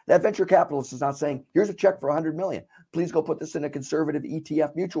capitalist, that venture capitalist is not saying, here's a check for $100 million. Please go put this in a conservative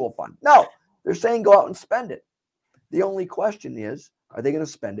ETF mutual fund. No, they're saying go out and spend it. The only question is, are they going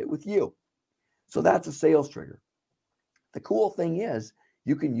to spend it with you? So that's a sales trigger. The cool thing is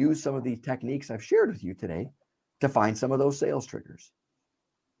you can use some of the techniques I've shared with you today to find some of those sales triggers.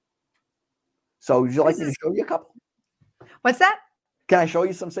 So would you like me to show you a couple? What's that? Can I show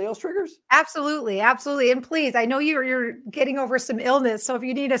you some sales triggers? Absolutely. Absolutely. And please, I know you're getting over some illness. So if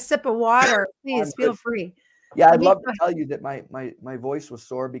you need a sip of water, please feel free. Yeah, I'd love to tell you that my voice was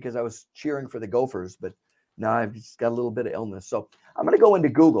sore because I was cheering for the Gophers, but now I've just got a little bit of illness. So I'm going to go into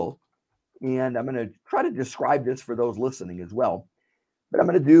Google and I'm going to try to describe this for those listening as well. But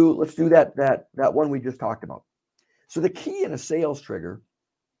let's do that one we just talked about. So the key in a sales trigger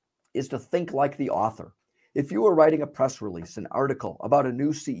is to think like the author. If you were writing a press release, an article about a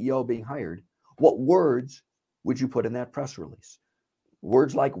new CEO being hired, what words would you put in that press release?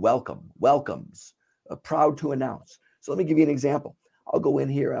 Words like welcome, welcomes, proud to announce. So let me give you an example. I'll go in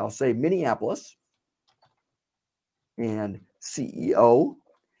here, I'll say Minneapolis and CEO.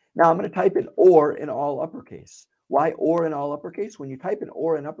 Now I'm going to type in or in all uppercase. Why or in all uppercase? When you type in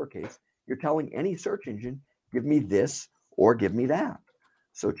or in uppercase, you're telling any search engine, give me this or give me that.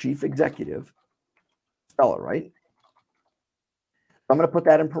 So chief executive, spell it right. I'm going to put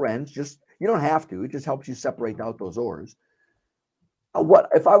that in parens. You don't have to. It just helps you separate out those ors. What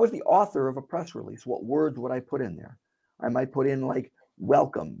if I was the author of a press release? What words would I put in there? I might put in like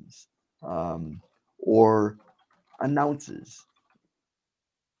welcomes or announces.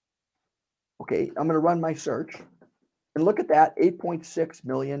 Okay, I'm going to run my search and look at that 8.6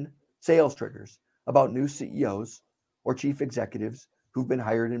 million sales triggers about new CEOs or chief executives who've been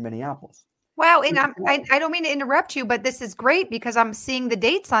hired in Minneapolis. Wow. And I don't mean to interrupt you, but this is great because I'm seeing the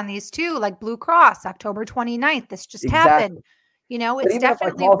dates on these too, like Blue Cross, October 29th. This just happened. You know, it's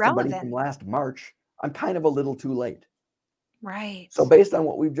definitely relevant. From last March, I'm kind of a little too late. Right. So based on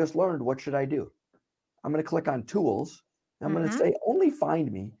what we've just learned, what should I do? I'm going to click on tools. And I'm going to say, only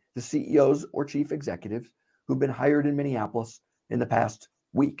find me the CEOs or chief executives who've been hired in Minneapolis in the past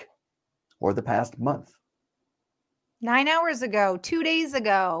week or the past month. 9 hours ago, 2 days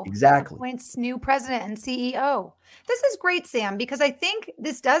ago. Exactly. Appoints new president and CEO. This is great, Sam, because I think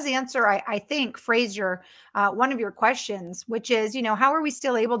this does answer, I think, Fraser, one of your questions, which is, how are we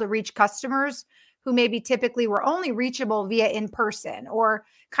still able to reach customers who maybe typically were only reachable via in person, or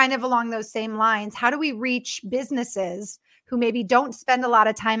kind of along those same lines? How do we reach businesses who maybe don't spend a lot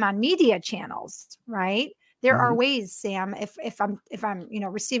of time on media channels, right? There are ways, Sam, if I'm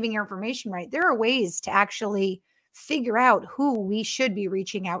receiving your information right, there are ways to actually figure out who we should be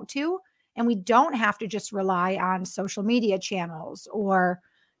reaching out to. And we don't have to just rely on social media channels or,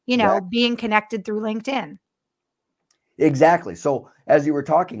 being connected through LinkedIn. Exactly. So as you were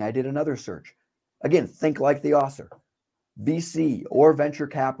talking, I did another search. Again, think like the author. VC or venture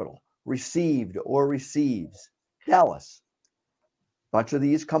capital, received or receives, Dallas. A bunch of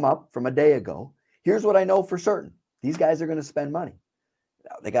these come up from a day ago. Here's what I know for certain. These guys are going to spend money.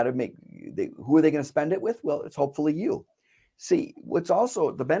 They got to who are they going to spend it with? Well, it's hopefully you. See, what's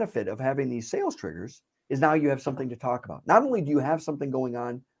also the benefit of having these sales triggers is now you have something to talk about. Not only do you have something going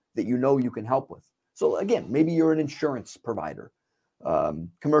on that you can help with. So again, maybe you're an insurance provider,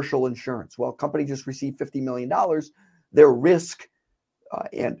 commercial insurance. Well, company just received $50 million. Their risk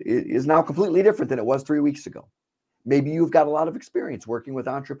and is now completely different than it was 3 weeks ago. Maybe you've got a lot of experience working with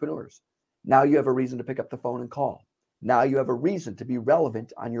entrepreneurs. Now you have a reason to pick up the phone and call. Now you have a reason to be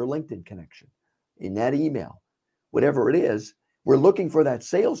relevant on your LinkedIn connection, in that email, whatever it is. We're looking for that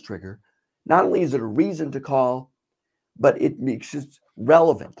sales trigger. Not only is it a reason to call, but it makes it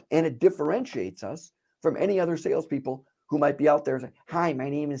relevant, and it differentiates us from any other salespeople who might be out there saying, "Hi, my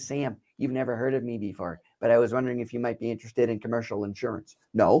name is Sam. You've never heard of me before, but I was wondering if you might be interested in commercial insurance."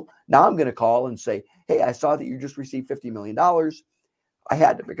 No, now I'm going to call and say, "Hey, I saw that you just received $50 million. I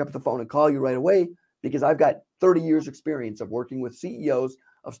had to pick up the phone and call you right away because I've got 30 years experience of working with CEOs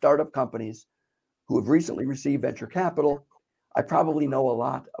of startup companies who have recently received venture capital. I probably know a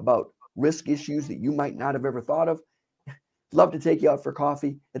lot about risk issues that you might not have ever thought of. Love to take you out for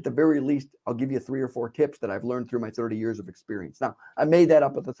coffee. At the very least, I'll give you 3 or 4 tips that I've learned through my 30 years of experience." Now, I made that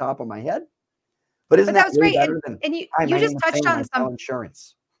up at the top of my head, but isn't that was way great. better than, And you "Hi, my just name is touched Sam, on I sell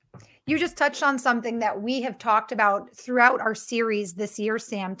insurance." You just touched on something that we have talked about throughout our series this year,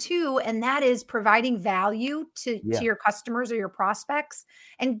 Sam, too, and that is providing value to your customers or your prospects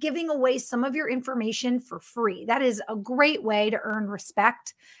and giving away some of your information for free. That is a great way to earn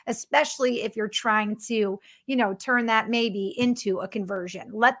respect, especially if you're trying to, turn that maybe into a conversion.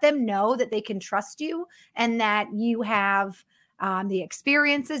 Let them know that they can trust you and that you have the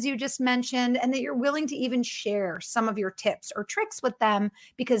experiences you just mentioned, and that you're willing to even share some of your tips or tricks with them,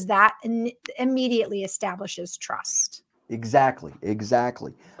 because that immediately establishes trust. Exactly. I'm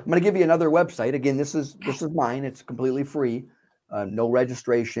going to give you another website. Again, this is mine. It's completely free. No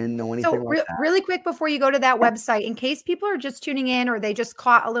registration, no anything like that. Really quick before you go to that website, in case people are just tuning in or they just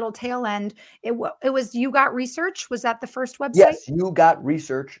caught a little tail end, it was You Got Research. Was that the first website? Yes,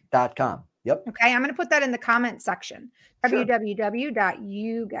 yougotresearch.com. Yep. Okay, I'm going to put that in the comment section. Sure.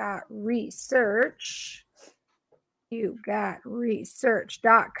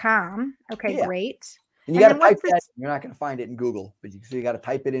 www.yougotresearch.com. Okay, Yeah. great. And you got to type that. You're not going to find it in Google, but you got to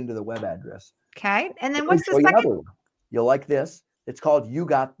type it into the web address. Okay. And then what's the second one? You'll like this. It's called You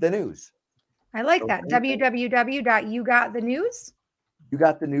Got the News. I like that. www.yougotthenews.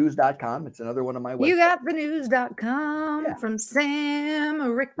 yougotthenews.com. It's another one of my websites. yougotthenews.com from Sam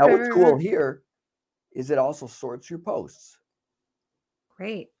Richter. Now, what's cool here is it also sorts your posts.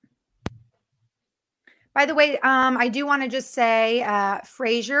 Great. By the way, I do want to just say,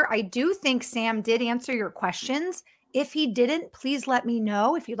 Fraser, I do think Sam did answer your questions. If he didn't, please let me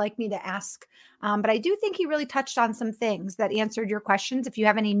know if you'd like me to ask. But I do think he really touched on some things that answered your questions. If you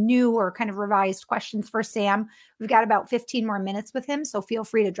have any new or kind of revised questions for Sam, we've got about 15 more minutes with him. So feel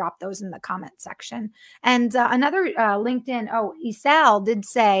free to drop those in the comment section. And another LinkedIn, Esal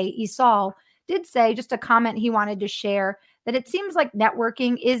did say just a comment he wanted to share, that it seems like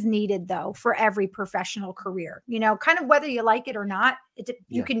networking is needed, though, for every professional career. Kind of whether you like it or not,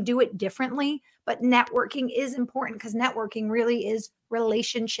 you can do it differently, but networking is important because networking really is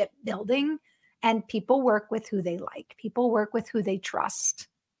relationship building, and people work with who they like. People work with who they trust.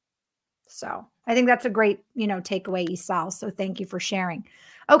 So I think that's a great, takeaway, Esal. So thank you for sharing.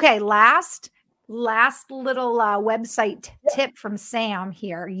 Okay, last little website tip from Sam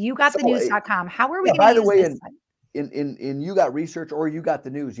here. YouGotTheNews.com. How are we going to use this? In You Got Research or You Got the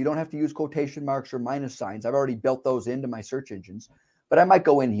News, you don't have to use quotation marks or minus signs. I've already built those into my search engines, but I might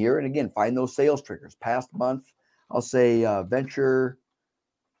go in here and again find those sales triggers. Past month, I'll say venture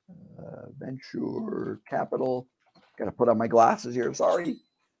capital. Got to put on my glasses here. Sorry.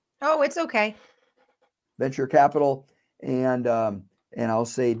 Oh, it's okay. Venture capital, and I'll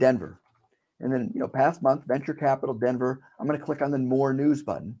say Denver, and then past month venture capital Denver. I'm going to click on the More News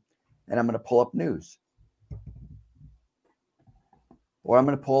button, and I'm going to pull up news. Or I'm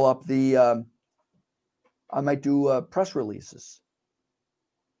going to pull up I might do press releases.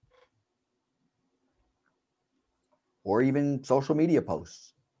 Or even social media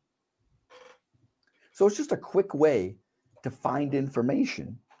posts. So it's just a quick way to find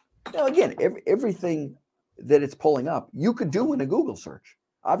information. Now, again, everything that it's pulling up, you could do in a Google search,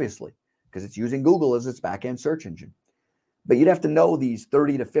 obviously, because it's using Google as its back-end search engine. But you'd have to know these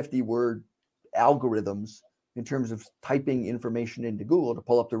 30 to 50 word algorithms in terms of typing information into Google to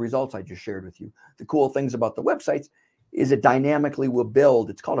pull up the results I just shared with you. The cool things about the websites is it dynamically will build.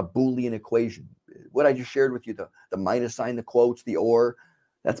 It's called a Boolean equation. What I just shared with you, the minus sign, the quotes, the or,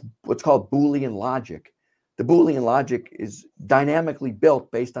 that's what's called Boolean logic. The Boolean logic is dynamically built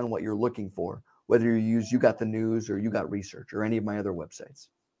based on what you're looking for, whether you use You Got the News or You Got Research or any of my other websites.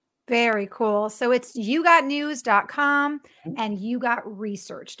 Very cool. So it's yougotnews.com and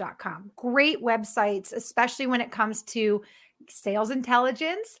yougotresearch.com. Great websites, especially when it comes to sales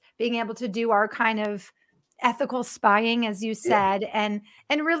intelligence, being able to do our kind of ethical spying, as you said, and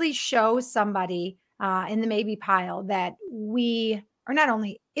really show somebody in the maybe pile that we are not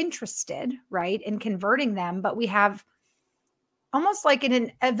only interested, right, in converting them, but we have almost like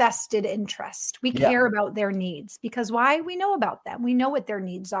a vested interest. We care about their needs because why? We know about them. We know what their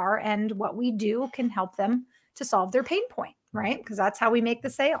needs are, and what we do can help them to solve their pain point, right? Because that's how we make the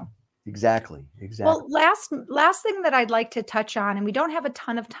sale. Exactly. Well, last thing that I'd like to touch on, and we don't have a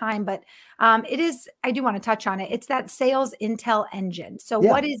ton of time, but I do want to touch on it. It's that sales intel engine. So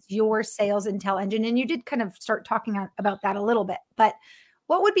what is your sales intel engine? And you did kind of start talking about that a little bit, but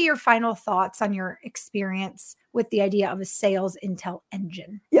what would be your final thoughts on your experience with the idea of a sales intel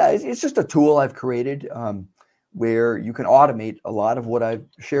engine? Yeah, it's just a tool I've created where you can automate a lot of what I've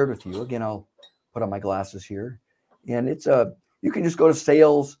shared with you. Again, I'll put on my glasses here, and you can just go to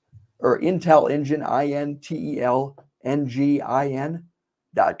sales or Intel Engine,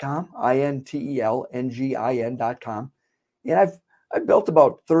 INTELNGIN.com, INTELNGIN.com. And I've built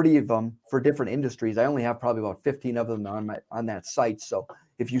about 30 of them for different industries. I only have probably about 15 of them on that site. So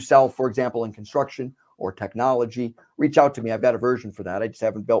if you sell, for example, in construction or technology, reach out to me. I've got a version for that. I just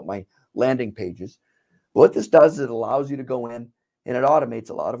haven't built my landing pages. But what this does is it allows you to go in and it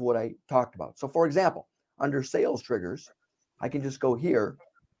automates a lot of what I talked about. So for example, under sales triggers, I can just go here.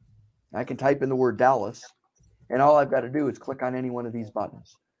 I can type in the word Dallas, and all I've got to do is click on any one of these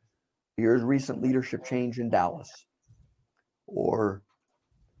buttons. Here's recent leadership change in Dallas, or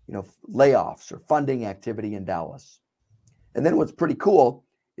layoffs or funding activity in Dallas. And then what's pretty cool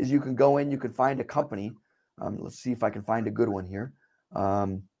is you can go in, you can find a company. Let's see if I can find a good one here.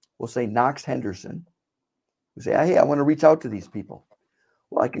 We'll say Knox Henderson. We say, hey, I want to reach out to these people.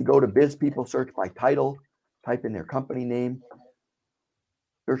 Well, I can go to Biz People, search by title, type in their company name,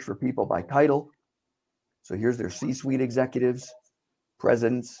 search for people by title. So here's their C-suite executives,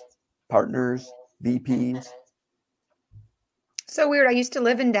 presidents, partners, VPs. So weird. I used to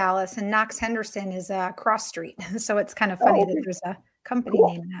live in Dallas, and Knox Henderson is a cross street. So it's kind of funny that there's a company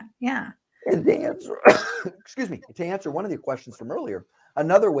name in that. Yeah. And to answer, to answer one of the questions from earlier,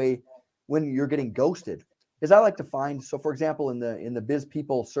 another way when you're getting ghosted is I like to find, so for example, in the Biz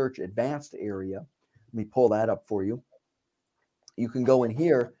People search advanced area, let me pull that up for you. You can go in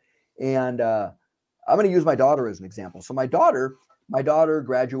here, and I'm going to use my daughter as an example. So my daughter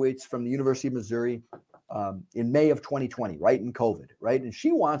graduates from the University of Missouri in May of 2020, right in COVID, right? And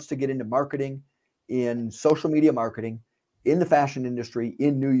she wants to get into marketing, in social media marketing, in the fashion industry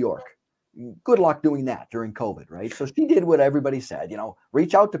in New York. Good luck doing that during COVID, right? So she did what everybody said,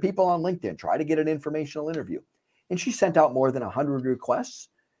 reach out to people on LinkedIn, try to get an informational interview. And she sent out more than 100 requests.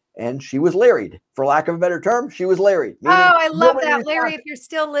 And she was larried, for lack of a better term. She was larried. Oh, I love that, Larry. If you're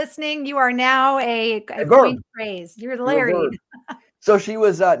still listening, you are now a coined phrase. You're larried. So she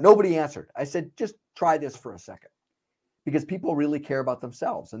was. Nobody answered. I said, just try this for a second, because people really care about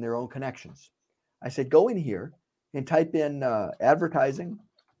themselves and their own connections. I said, go in here and type in advertising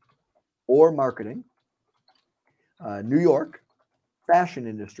or marketing, New York, fashion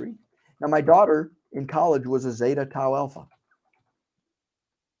industry. Now, my daughter in college was a Zeta Tau Alpha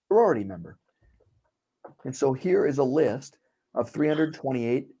sorority member. And so here is a list of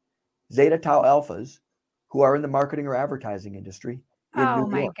 328 Zeta Tau Alphas who are in the marketing or advertising industry in New York.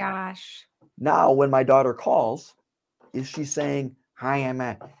 My gosh. Now, when my daughter calls, is she saying, hi, I'm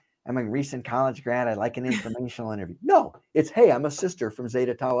a recent college grad. I'd like an informational interview. No, it's, hey, I'm a sister from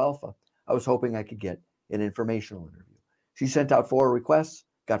Zeta Tau Alpha. I was hoping I could get an informational interview. She sent out 4 requests,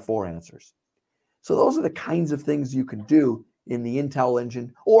 got 4 answers. So those are the kinds of things you can do in the Intel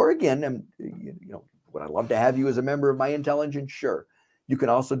Engine. Or again, would I love to have you as a member of my Intel Engine? Sure. You can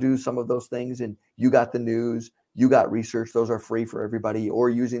also do some of those things, and You Got the News, You Got Research. Those are free for everybody,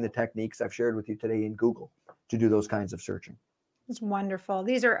 or using the techniques I've shared with you today in Google to do those kinds of searching. It's wonderful.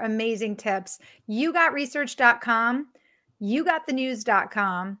 These are amazing tips. YouGotResearch.com,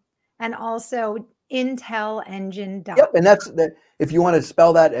 YouGotTheNews.com, and also IntelEngine.com. Yep, and that's that. If you want to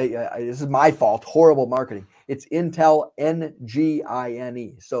spell that, this is my fault. Horrible marketing. It's Intel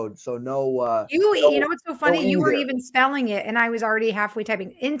NGINE. So no. You know what's so funny? You were even spelling it, and I was already halfway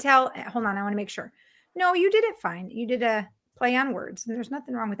typing Intel. Hold on, I want to make sure. No, you did it fine. You did a play on words, and there's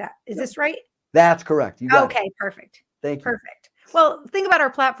nothing wrong with that. Is this right? That's correct. You got it. Perfect. Thank you. Perfect. Well, think about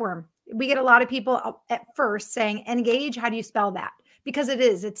our platform. We get a lot of people at first saying, engage, how do you spell that? Because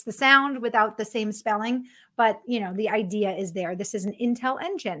it's the sound without the same spelling, but the idea is there. This is an Intel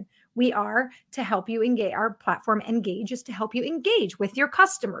Engine. We are to help you engage. Our platform Engage is to help you engage with your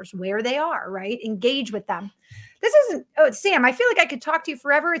customers where they are, right? Engage with them. This isn't, Sam, I feel like I could talk to you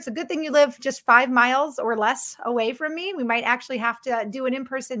forever. It's a good thing you live just 5 miles or less away from me. We might actually have to do an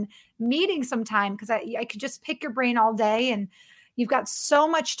in-person meeting sometime, because I could just pick your brain all day and You've got so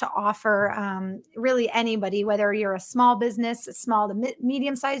much to offer, really anybody, whether you're a small business, a small to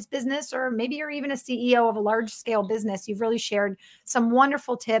medium-sized business, or maybe you're even a CEO of a large-scale business. You've really shared some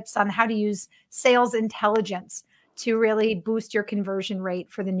wonderful tips on how to use sales intelligence to really boost your conversion rate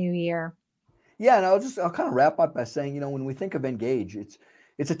for the new year. Yeah, and I'll kind of wrap up by saying, when we think of Engage, it's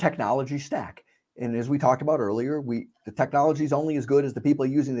a technology stack. And as we talked about earlier, the technology is only as good as the people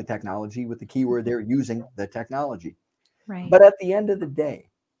using the technology, with the keyword they're using the technology. Right. But at the end of the day,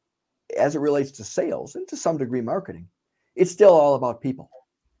 as it relates to sales and to some degree marketing, it's still all about people.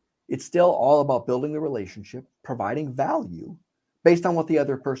 It's still all about building the relationship, providing value based on what the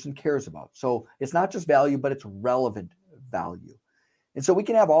other person cares about. So it's not just value, but it's relevant value. And so we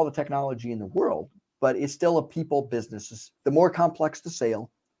can have all the technology in the world, but it's still a people business. The more complex the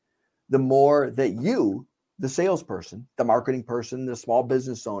sale, the more that you, the salesperson, the marketing person, the small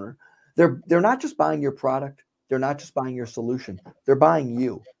business owner, they're not just buying your product. They're not just buying your solution. They're buying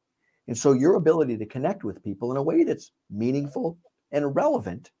you. And so your ability to connect with people in a way that's meaningful and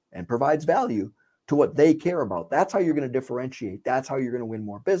relevant and provides value to what they care about, that's how you're going to differentiate. That's how you're going to win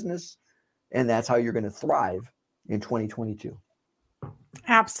more business. And that's how you're going to thrive in 2022.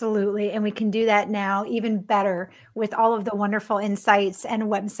 Absolutely. And we can do that now even better with all of the wonderful insights and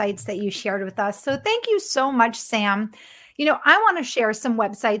websites that you shared with us. So thank you so much, Sam. I want to share some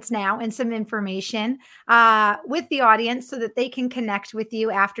websites now and some information with the audience so that they can connect with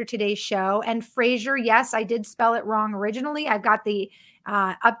you after today's show. And Fraser, yes, I did spell it wrong originally. I've got the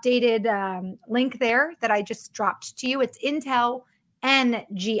updated link there that I just dropped to you. It's Intel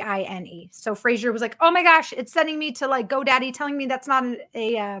Ngine. So Fraser was like, "Oh my gosh, it's sending me to like GoDaddy, telling me that's not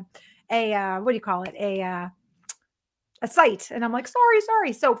a what do you call it? A site." And I'm like,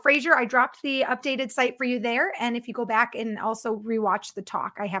 sorry. So Fraser, I dropped the updated site for you there. And if you go back and also rewatch the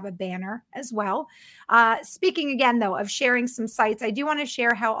talk, I have a banner as well. Speaking again, though, of sharing some sites, I do want to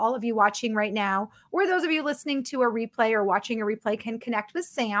share how all of you watching right now, or those of you listening to a replay or watching a replay, can connect with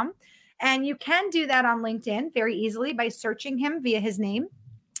Sam. And you can do that on LinkedIn very easily by searching him via his name.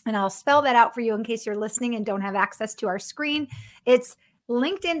 And I'll spell that out for you in case you're listening and don't have access to our screen. It's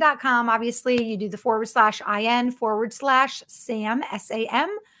LinkedIn.com. Obviously, you do the /IN/Sam,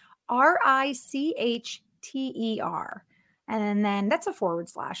 SAMRICHTER. And then that's a /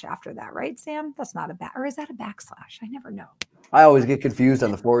 after that, right, Sam? That's not or is that a backslash? I never know. I always get confused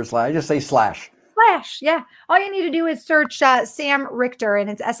on the / I just say /. Yeah. All you need to do is search Sam Richter, and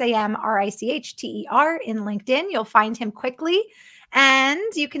it's SAMRICHTER in LinkedIn. You'll find him quickly. And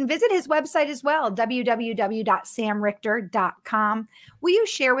you can visit his website as well, www.samrichter.com. Will you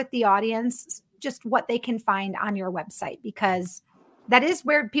share with the audience just what they can find on your website? Because that is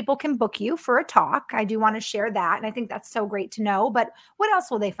where people can book you for a talk. I do want to share that. And I think that's so great to know. But what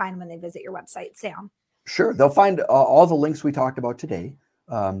else will they find when they visit your website, Sam? Sure. They'll find all the links we talked about today.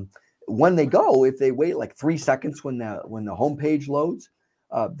 When they go, if they wait like 3 seconds when the homepage loads,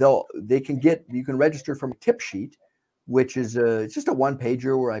 you can register from a tip sheet, which is it's just a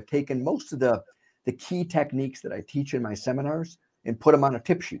one-pager where I've taken most of the key techniques that I teach in my seminars and put them on a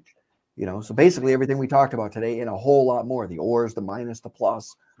tip sheet. So basically everything we talked about today and a whole lot more: the ors, the minus, the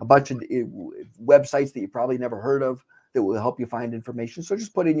plus, a bunch of websites that you probably never heard of that will help you find information. So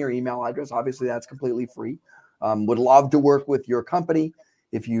just put in your email address. Obviously, that's completely free. Would love to work with your company.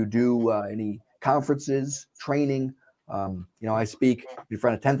 If you do any conferences, training, I speak in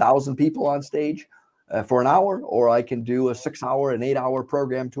front of 10,000 people on stage for an hour, or I can do a 6-hour and 8-hour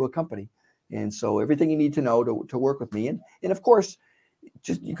program to a company. And so everything you need to know to work with me. And of course,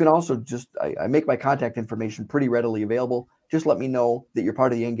 you can also I make my contact information pretty readily available. Just let me know that you're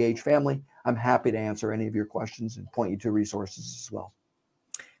part of the Engage family. I'm happy to answer any of your questions and point you to resources as well.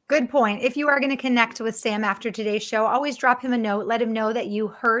 Good point. If you are going to connect with Sam after today's show, always drop him a note. Let him know that you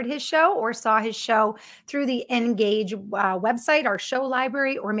heard his show or saw his show through the Engage website, our show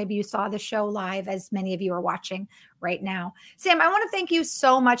library, or maybe you saw the show live, as many of you are watching right now. Sam, I want to thank you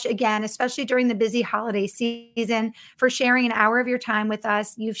so much again, especially during the busy holiday season, for sharing an hour of your time with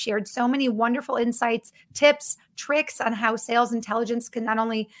us. You've shared so many wonderful insights, tips, tricks on how sales intelligence can not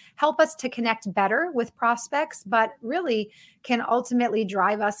only help us to connect better with prospects, but really can ultimately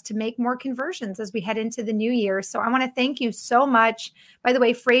drive us to make more conversions as we head into the new year. So I want to thank you so much. By the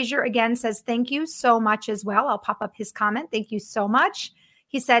way, Fraser again says thank you so much as well. I'll pop up his comment. Thank you so much.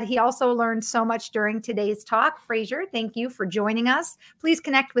 He said he also learned so much during today's talk. Fraser, thank you for joining us. Please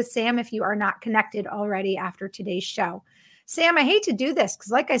connect with Sam if you are not connected already after today's show. Sam, I hate to do this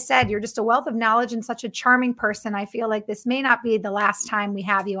because, like I said, you're just a wealth of knowledge and such a charming person. I feel like this may not be the last time we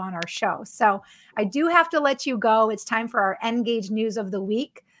have you on our show. So I do have to let you go. It's time for our Engage News of the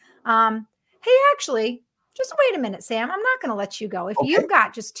Week. Hey, actually, Just wait a minute, Sam. I'm not going to let you go. If you've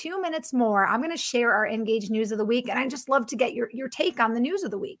got just 2 minutes more, I'm going to share our Engage News of the Week. And I just love to get your take on the news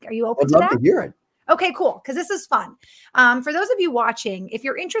of the week. Are you open to that? I'd love to hear it. Okay, cool. Because this is fun. For those of you watching, if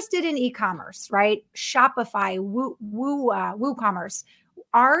you're interested in e-commerce, right? Shopify, WooCommerce,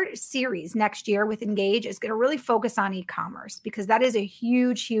 our series next year with Engage is going to really focus on e-commerce because that is a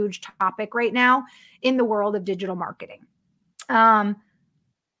huge, huge topic right now in the world of digital marketing.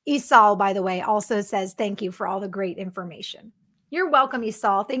 Esal, by the way, also says, thank you for all the great information. You're welcome,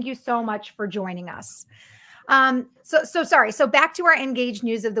 Esal. Thank you so much for joining us. So back to our Engage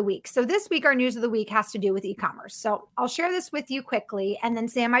News of the Week. So this week, our news of the week has to do with e-commerce. So I'll share this with you quickly. And then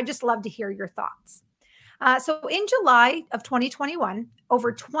Sam, I'd just love to hear your thoughts. So in July of 2021,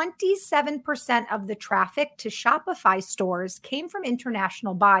 over 27% of the traffic to Shopify stores came from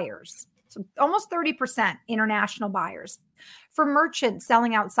international buyers. So almost 30% international buyers. For merchants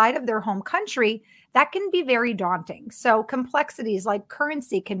selling outside of their home country, that can be very daunting. So complexities like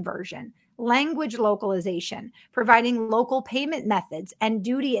currency conversion, language localization, providing local payment methods, and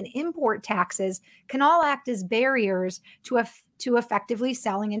duty and import taxes can all act as barriers to effectively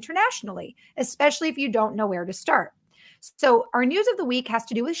selling internationally, especially if you don't know where to start. So our news of the week has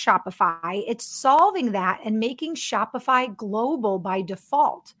to do with Shopify. It's solving that and making Shopify global by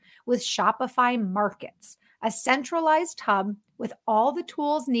default with Shopify Markets, a centralized hub with all the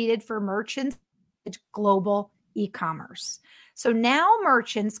tools needed for merchants global e-commerce. So now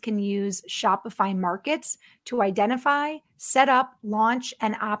merchants can use Shopify Markets to identify, set up, launch,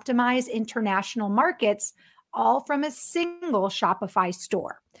 and optimize international markets, all from a single Shopify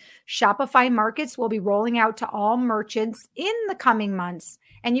store. Shopify Markets will be rolling out to all merchants in the coming months,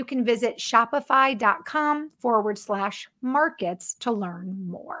 and you can visit shopify.com/markets to learn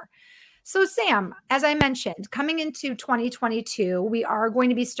more. So Sam, as I mentioned, coming into 2022, we are going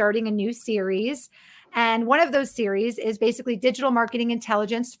to be starting a new series. And one of those series is basically digital marketing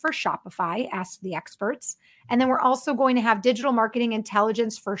intelligence for Shopify, Ask the Experts. And then we're also going to have digital marketing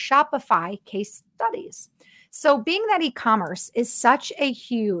intelligence for Shopify case studies. So being that e-commerce is such a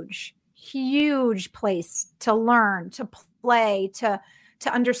huge, huge place to learn, to play, to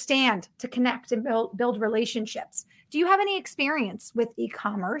understand, to connect and build relationships. Do you have any experience with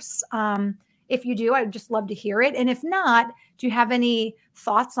e-commerce? If you do, I'd just love to hear it. And if not, do you have any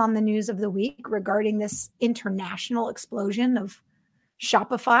thoughts on the news of the week regarding this international explosion of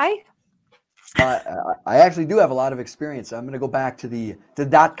Shopify? I actually do have a lot of experience. I'm going to go back to the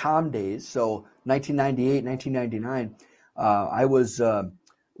 .com days. So 1998, 1999, I was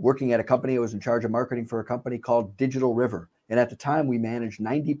working at a company. I was in charge of marketing for a company called Digital River. And at the time, we managed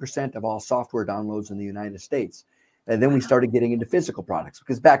 90% of all software downloads in the United States. And then we started getting into physical products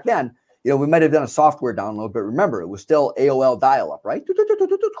because back then, we might have done a software download, but remember, it was still AOL dial-up, right?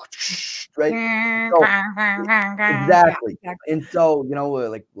 Right? So, exactly. And so,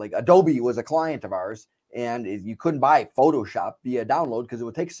 like Adobe was a client of ours, and you couldn't buy Photoshop via download because it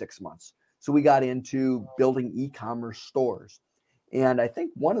would take 6 months. So we got into building e-commerce stores. And I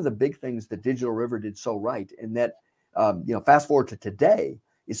think one of the big things that Digital River did so right, and that, fast forward to today,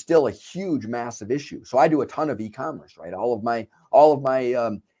 is still a huge, massive issue. So I do a ton of e-commerce, right? All of my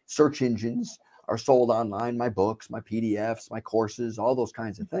search engines are sold online, my books, my PDFs, my courses, all those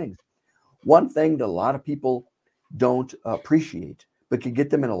kinds of things. One thing that a lot of people don't appreciate, but can get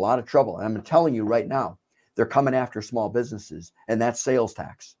them in a lot of trouble, and I'm telling you right now, they're coming after small businesses, and that's sales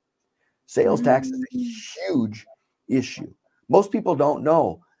tax. Sales tax is a huge issue. Most people don't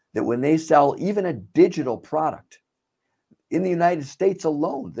know that when they sell even a digital product, in the United States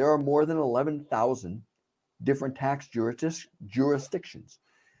alone, there are more than 11,000 different tax jurisdictions.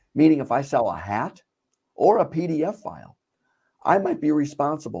 Meaning if I sell a hat or a PDF file, I might be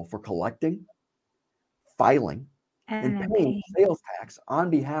responsible for collecting, filing, and paying sales tax on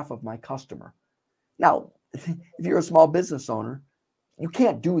behalf of my customer. Now, if you're a small business owner, you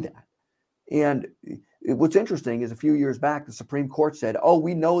can't do that. And what's interesting is a few years back, the Supreme Court said,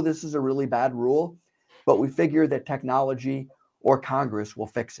 we know this is a really bad rule, but we figure that technology or Congress will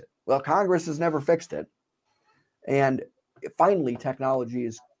fix it. Well, Congress has never fixed it. And finally, technology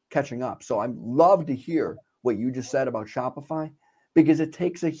is catching up. So I'd love to hear what you just said about Shopify, because it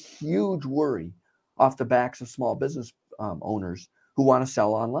takes a huge worry off the backs of small business owners who want to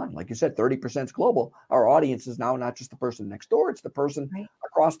sell online. Like you said, 30% is global. Our audience is now not just the person next door, it's the person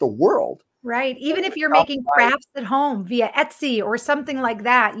across the world. Right. Even if you're making crafts at home via Etsy or something like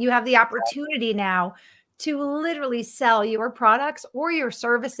that, you have the opportunity now to literally sell your products or your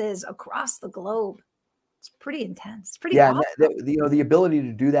services across the globe. It's pretty intense. It's pretty awesome. The ability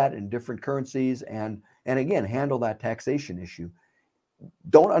to do that in different currencies and again, handle that taxation issue.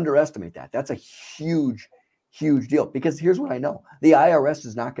 Don't underestimate that. That's a huge, huge deal, because here's what I know. The IRS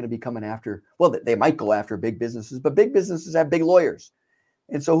is not going to be coming after, well, they might go after big businesses, but big businesses have big lawyers.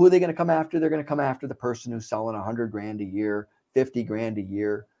 And so who are they going to come after? They're going to come after the person who's selling 100 grand a year, 50 grand a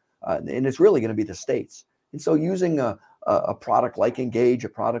year. And it's really going to be the states. And so using a product like Engage, a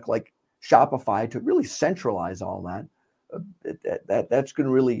product like Shopify to really centralize all that's going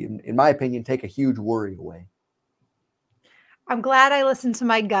to really, in my opinion, take a huge worry away. I'm glad I listened to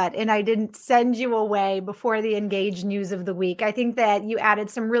my gut and I didn't send you away before the Engage news of the week. I think that you added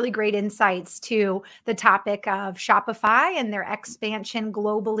some really great insights to the topic of Shopify and their expansion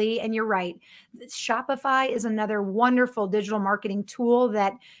globally. And you're right. Shopify is another wonderful digital marketing tool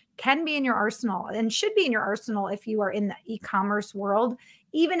that can be in your arsenal and should be in your arsenal if you are in the e-commerce world,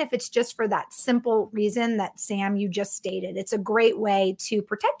 even if it's just for that simple reason that Sam, you just stated. It's a great way to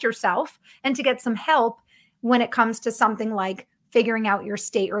protect yourself and to get some help when it comes to something like figuring out your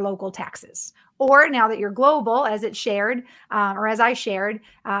state or local taxes. Or now that you're global, as it shared, or as I shared,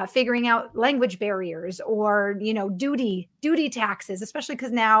 figuring out language barriers or, duty taxes, especially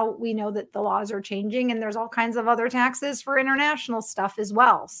because now we know that the laws are changing and there's all kinds of other taxes for international stuff as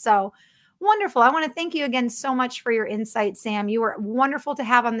well. So wonderful. I want to thank you again so much for your insight, Sam. You were wonderful to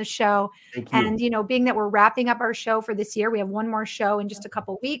have on the show. Thank you. And, being that we're wrapping up our show for this year, we have one more show in just a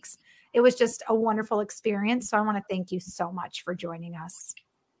couple weeks. It was just a wonderful experience. So I want to thank you so much for joining us.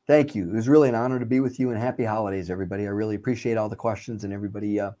 Thank you. It was really an honor to be with you, and happy holidays, everybody. I really appreciate all the questions and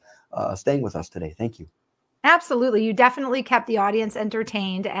everybody staying with us today. Thank you. Absolutely. You definitely kept the audience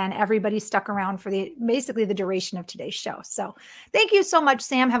entertained and everybody stuck around for basically the duration of today's show. So thank you so much,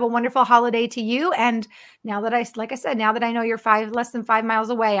 Sam. Have a wonderful holiday to you. And now that now that I know you're less than 5 miles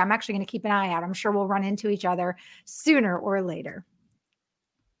away, I'm actually going to keep an eye out. I'm sure we'll run into each other sooner or later.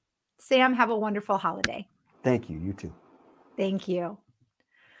 Sam, have a wonderful holiday. Thank you. You too. Thank you.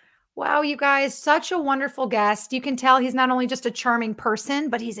 Wow, you guys, such a wonderful guest. You can tell he's not only just a charming person,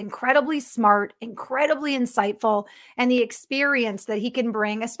 but he's incredibly smart, incredibly insightful, and the experience that he can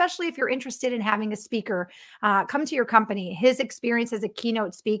bring, especially if you're interested in having a speaker come to your company. His experience as a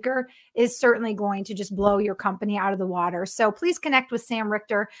keynote speaker is certainly going to just blow your company out of the water. So please connect with Sam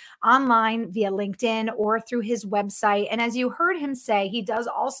Richter online via LinkedIn or through his website. And as you heard him say, he does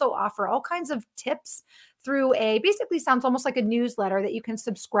also offer all kinds of tips through basically sounds almost like a newsletter that you can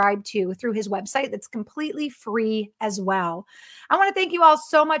subscribe to through his website that's completely free as well. I want to thank you all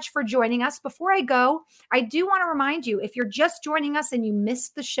so much for joining us. Before I go, I do want to remind you, if you're just joining us and you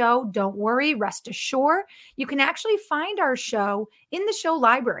missed the show, don't worry, rest assured, you can actually find our show in the show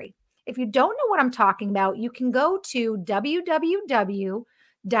library. If you don't know what I'm talking about, you can go to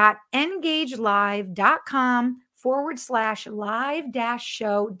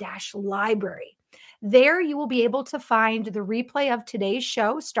www.engagelive.com/live-show-library. There you will be able to find the replay of today's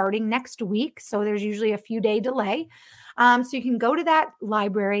show starting next week. So there's usually a few day delay. So you can go to that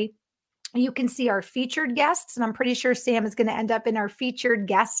library. You can see our featured guests, and I'm pretty sure Sam is going to end up in our featured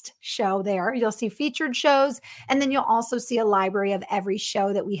guest show there. You'll see featured shows, and then you'll also see a library of every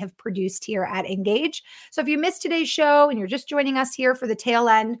show that we have produced here at Engage. So if you missed today's show and you're just joining us here for the tail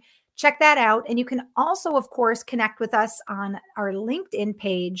end, check that out. And you can also, of course, connect with us on our LinkedIn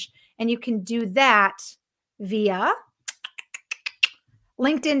page. And you can do that via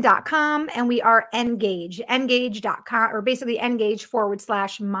LinkedIn.com. And we are engage.com, or basically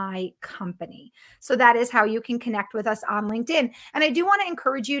engage/my company. So that is how you can connect with us on LinkedIn. And I do want to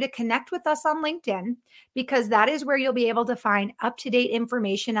encourage you to connect with us on LinkedIn, because that is where you'll be able to find up-to-date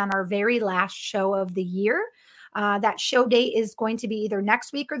information on our very last show of the year. That show date is going to be either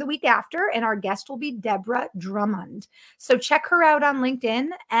next week or the week after, and our guest will be Deborah Drummond. So check her out on LinkedIn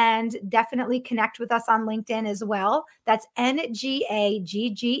and definitely connect with us on LinkedIn as well. That's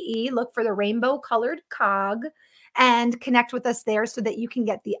NGAGGE. Look for the rainbow colored cog and connect with us there so that you can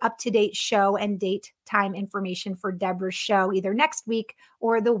get the up-to-date show and date time information for Deborah's show either next week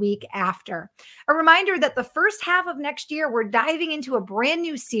or the week after. A reminder that the first half of next year, we're diving into a brand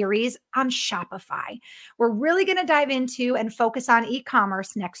new series on Shopify. We're really going to dive into and focus on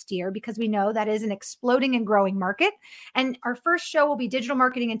e-commerce next year because we know that is an exploding and growing market. And our first show will be Digital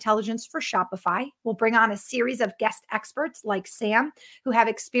Marketing Intelligence for Shopify. We'll bring on a series of guest experts like Sam, who have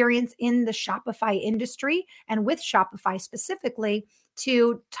experience in the Shopify industry and with Shopify specifically,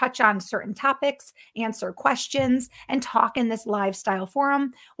 to touch on certain topics, answer questions, and talk in this lifestyle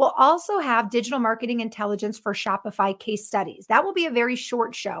forum. We'll also have Digital Marketing Intelligence for Shopify case studies. That will be a very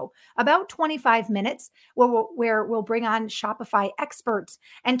short show, about 25 minutes, where we'll bring on Shopify experts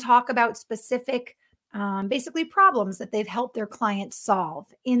and talk about specific basically problems that they've helped their clients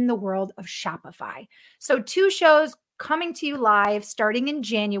solve in the world of Shopify. So 2 shows coming to you live starting in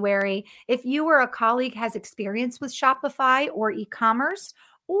January. If you or a colleague has experience with Shopify or e-commerce,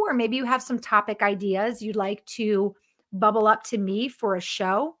 or maybe you have some topic ideas you'd like to bubble up to me for a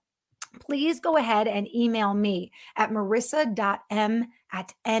show, please go ahead and email me at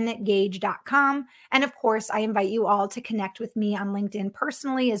marissa.m@ngage.com. And of course, I invite you all to connect with me on LinkedIn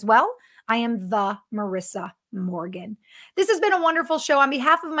personally as well. I am the Marissa Morgan. This has been a wonderful show. On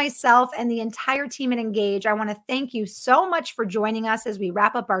behalf of myself and the entire team at Engage, I want to thank you so much for joining us as we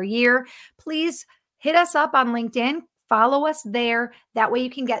wrap up our year. Please hit us up on LinkedIn. Follow us there. That way you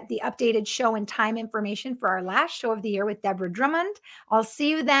can get the updated show and time information for our last show of the year with Deborah Drummond. I'll see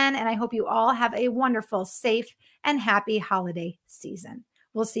you then, and I hope you all have a wonderful, safe, and happy holiday season.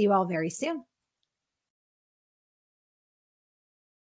 We'll see you all very soon.